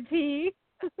pleasure, T.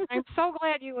 I'm so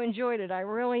glad you enjoyed it. I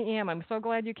really am. I'm so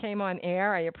glad you came on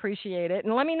air. I appreciate it.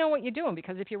 And let me know what you're doing,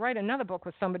 because if you write another book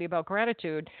with somebody about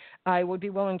gratitude, I would be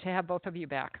willing to have both of you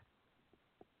back.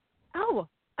 Oh,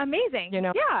 amazing.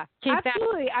 Yeah,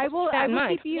 absolutely. I will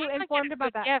keep you informed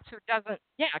about that.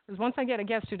 Because once I get a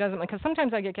guest who doesn't, because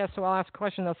sometimes I get guests who I'll ask a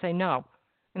question, they'll say no.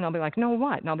 And they'll be like, no,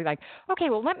 what? And I'll be like, okay,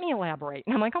 well, let me elaborate.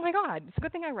 And I'm like, oh, my God, it's a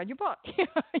good thing I read your book. So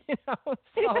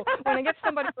when I get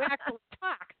somebody who actually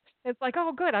talks, it's like,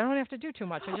 oh, good, I don't have to do too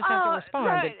much. I just have to respond.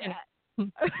 Right.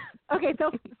 Okay,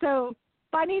 so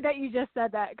funny that you just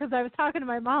said that, because I was talking to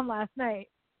my mom last night.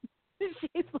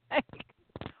 She's like,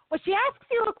 well, she asks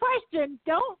you a question,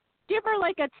 don't give her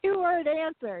like a 2-word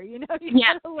answer. You got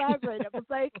to elaborate. I was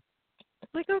like,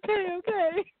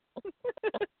 okay.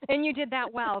 And you did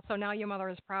that well, so now your mother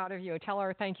is proud of you. Tell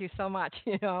her thank you so much,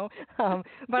 But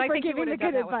I think you would have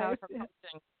done that without her coaching.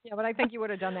 Yeah, but I think you would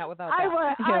have done that without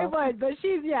that. I would, but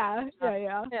she's, yeah.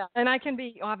 And I can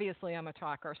be, obviously I'm a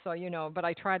talker, so, but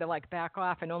I try to back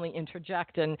off and only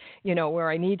interject and, where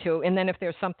I need to. And then if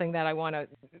there's something that I want to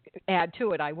add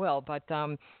to it, I will. But,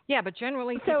 but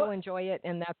generally people enjoy it,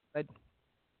 and that's good.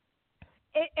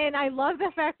 And I love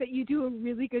the fact that you do a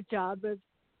really good job of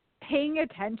paying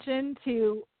attention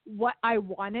to what I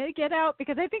want to get out,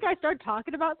 because I think I started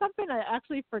talking about something. I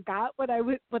actually forgot what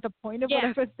the point of what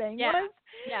I was saying was.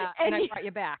 Yeah, and I brought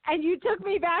you back. And you took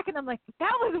me back, and I'm like,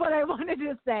 that was what I wanted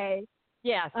to say.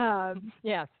 Yes.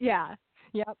 Yes. Yeah.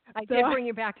 Yep, I did bring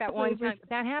you back that one time.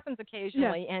 That happens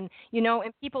occasionally, and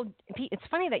and people. It's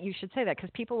funny that you should say that, because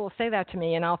people will say that to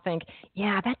me, and I'll think,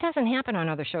 that doesn't happen on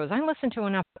other shows. I listen to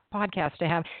enough podcasts to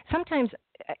have sometimes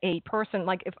a person,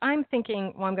 like if I'm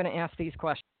thinking, well, I'm going to ask these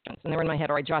questions, and they're in my head,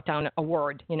 or I jot down a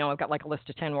word. I've got like a list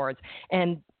of 10 words,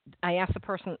 and I ask the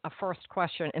person a first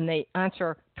question, and they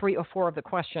answer 3 or 4 of the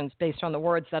questions based on the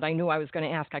words that I knew I was going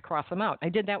to ask. I cross them out. I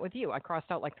did that with you. I crossed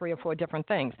out like 3 or 4 different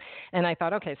things. And I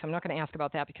thought, okay, so I'm not going to ask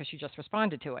about that because you just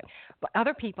responded to it. But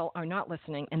other people are not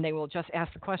listening, and they will just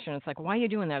ask the question. It's like, why are you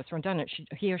doing that? It's redundant.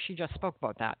 He or she just spoke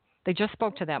about that. They just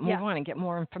spoke to that. Move on and get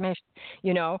more information,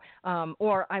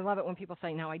 Or I love it when people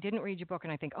say, no, I didn't read your book.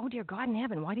 And I think, oh, dear God in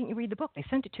heaven, why didn't you read the book? They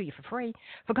sent it to you for free.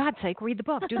 For God's sake, read the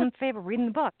book. Do them a favor, reading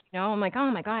the book. I'm like,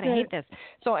 oh, my God, I hate this.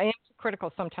 So I am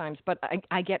critical sometimes. But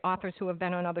I get authors who have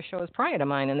been on other shows prior to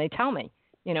mine, and they tell me,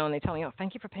 and they tell me, oh,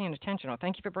 thank you for paying attention. Or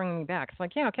thank you for bringing me back. It's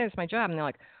like, yeah, okay, it's my job. And they're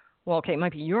like, well, okay, it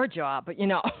might be your job, but,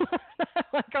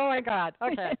 like, oh, my God.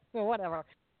 Okay, well, whatever.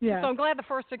 Yeah. So I'm glad the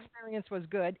first experience was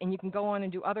good, and you can go on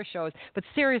and do other shows. But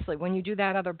seriously, when you do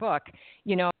that other book,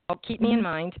 keep me in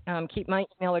mind. Keep my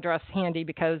email address handy,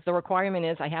 because the requirement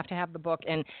is I have to have the book,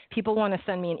 and people want to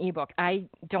send me an ebook. I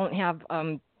don't have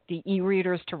the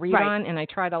e-readers to read on, and I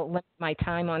try to limit my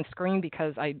time on screen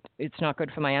because it's not good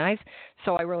for my eyes.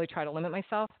 So I really try to limit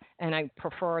myself, and I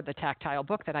prefer the tactile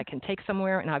book that I can take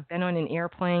somewhere. And I've been on an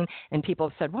airplane, and people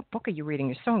have said, what book are you reading?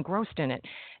 You're so engrossed in it.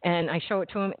 And I show it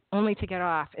to them only to get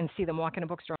off and see them walk in a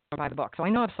bookstore. buy the book. So I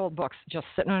know I've sold books just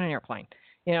sitting on an airplane.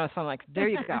 So I'm like, there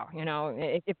you go.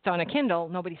 If it's on a Kindle,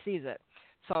 nobody sees it.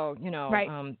 So, Right.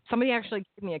 Somebody actually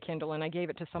gave me a Kindle, and I gave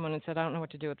it to someone and said, I don't know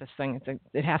what to do with this thing.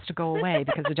 It has to go away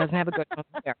because it doesn't have a good one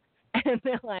there. And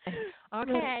they're like,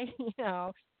 okay,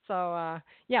 So,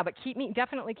 but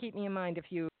definitely keep me in mind if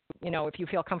you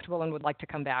feel comfortable and would like to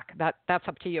come back. That's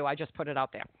up to you. I just put it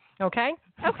out there. Okay?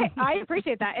 Okay, I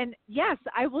appreciate that. And yes,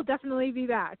 I will definitely be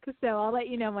back. So I'll let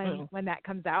you know when that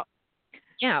comes out.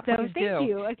 Yeah, so please thank do.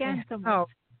 you again so much. Oh,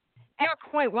 you're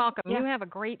quite welcome. Yeah. You have a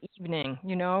great evening.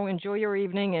 Enjoy your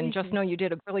evening, and just know you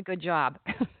did a really good job.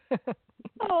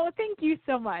 Oh, thank you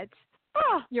so much.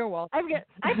 Oh, you're welcome.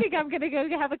 I think I'm going to go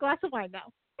have a glass of wine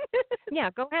now. Yeah,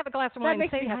 go have a glass of wine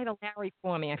and say hi to Larry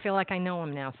for me. I feel like I know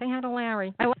him now. Say hi to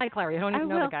Larry. I like Larry. I don't even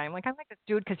know the guy. I'm like, I like this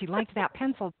dude because he liked that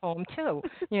pencil poem too.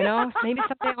 Maybe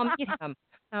someday I'll meet him.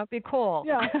 That would be cool.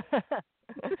 Yeah.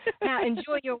 Now,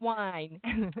 enjoy your wine.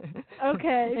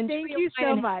 Okay. Thank you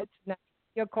so much.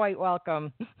 You're quite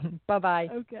welcome. Bye-bye.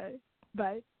 Okay.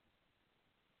 Bye.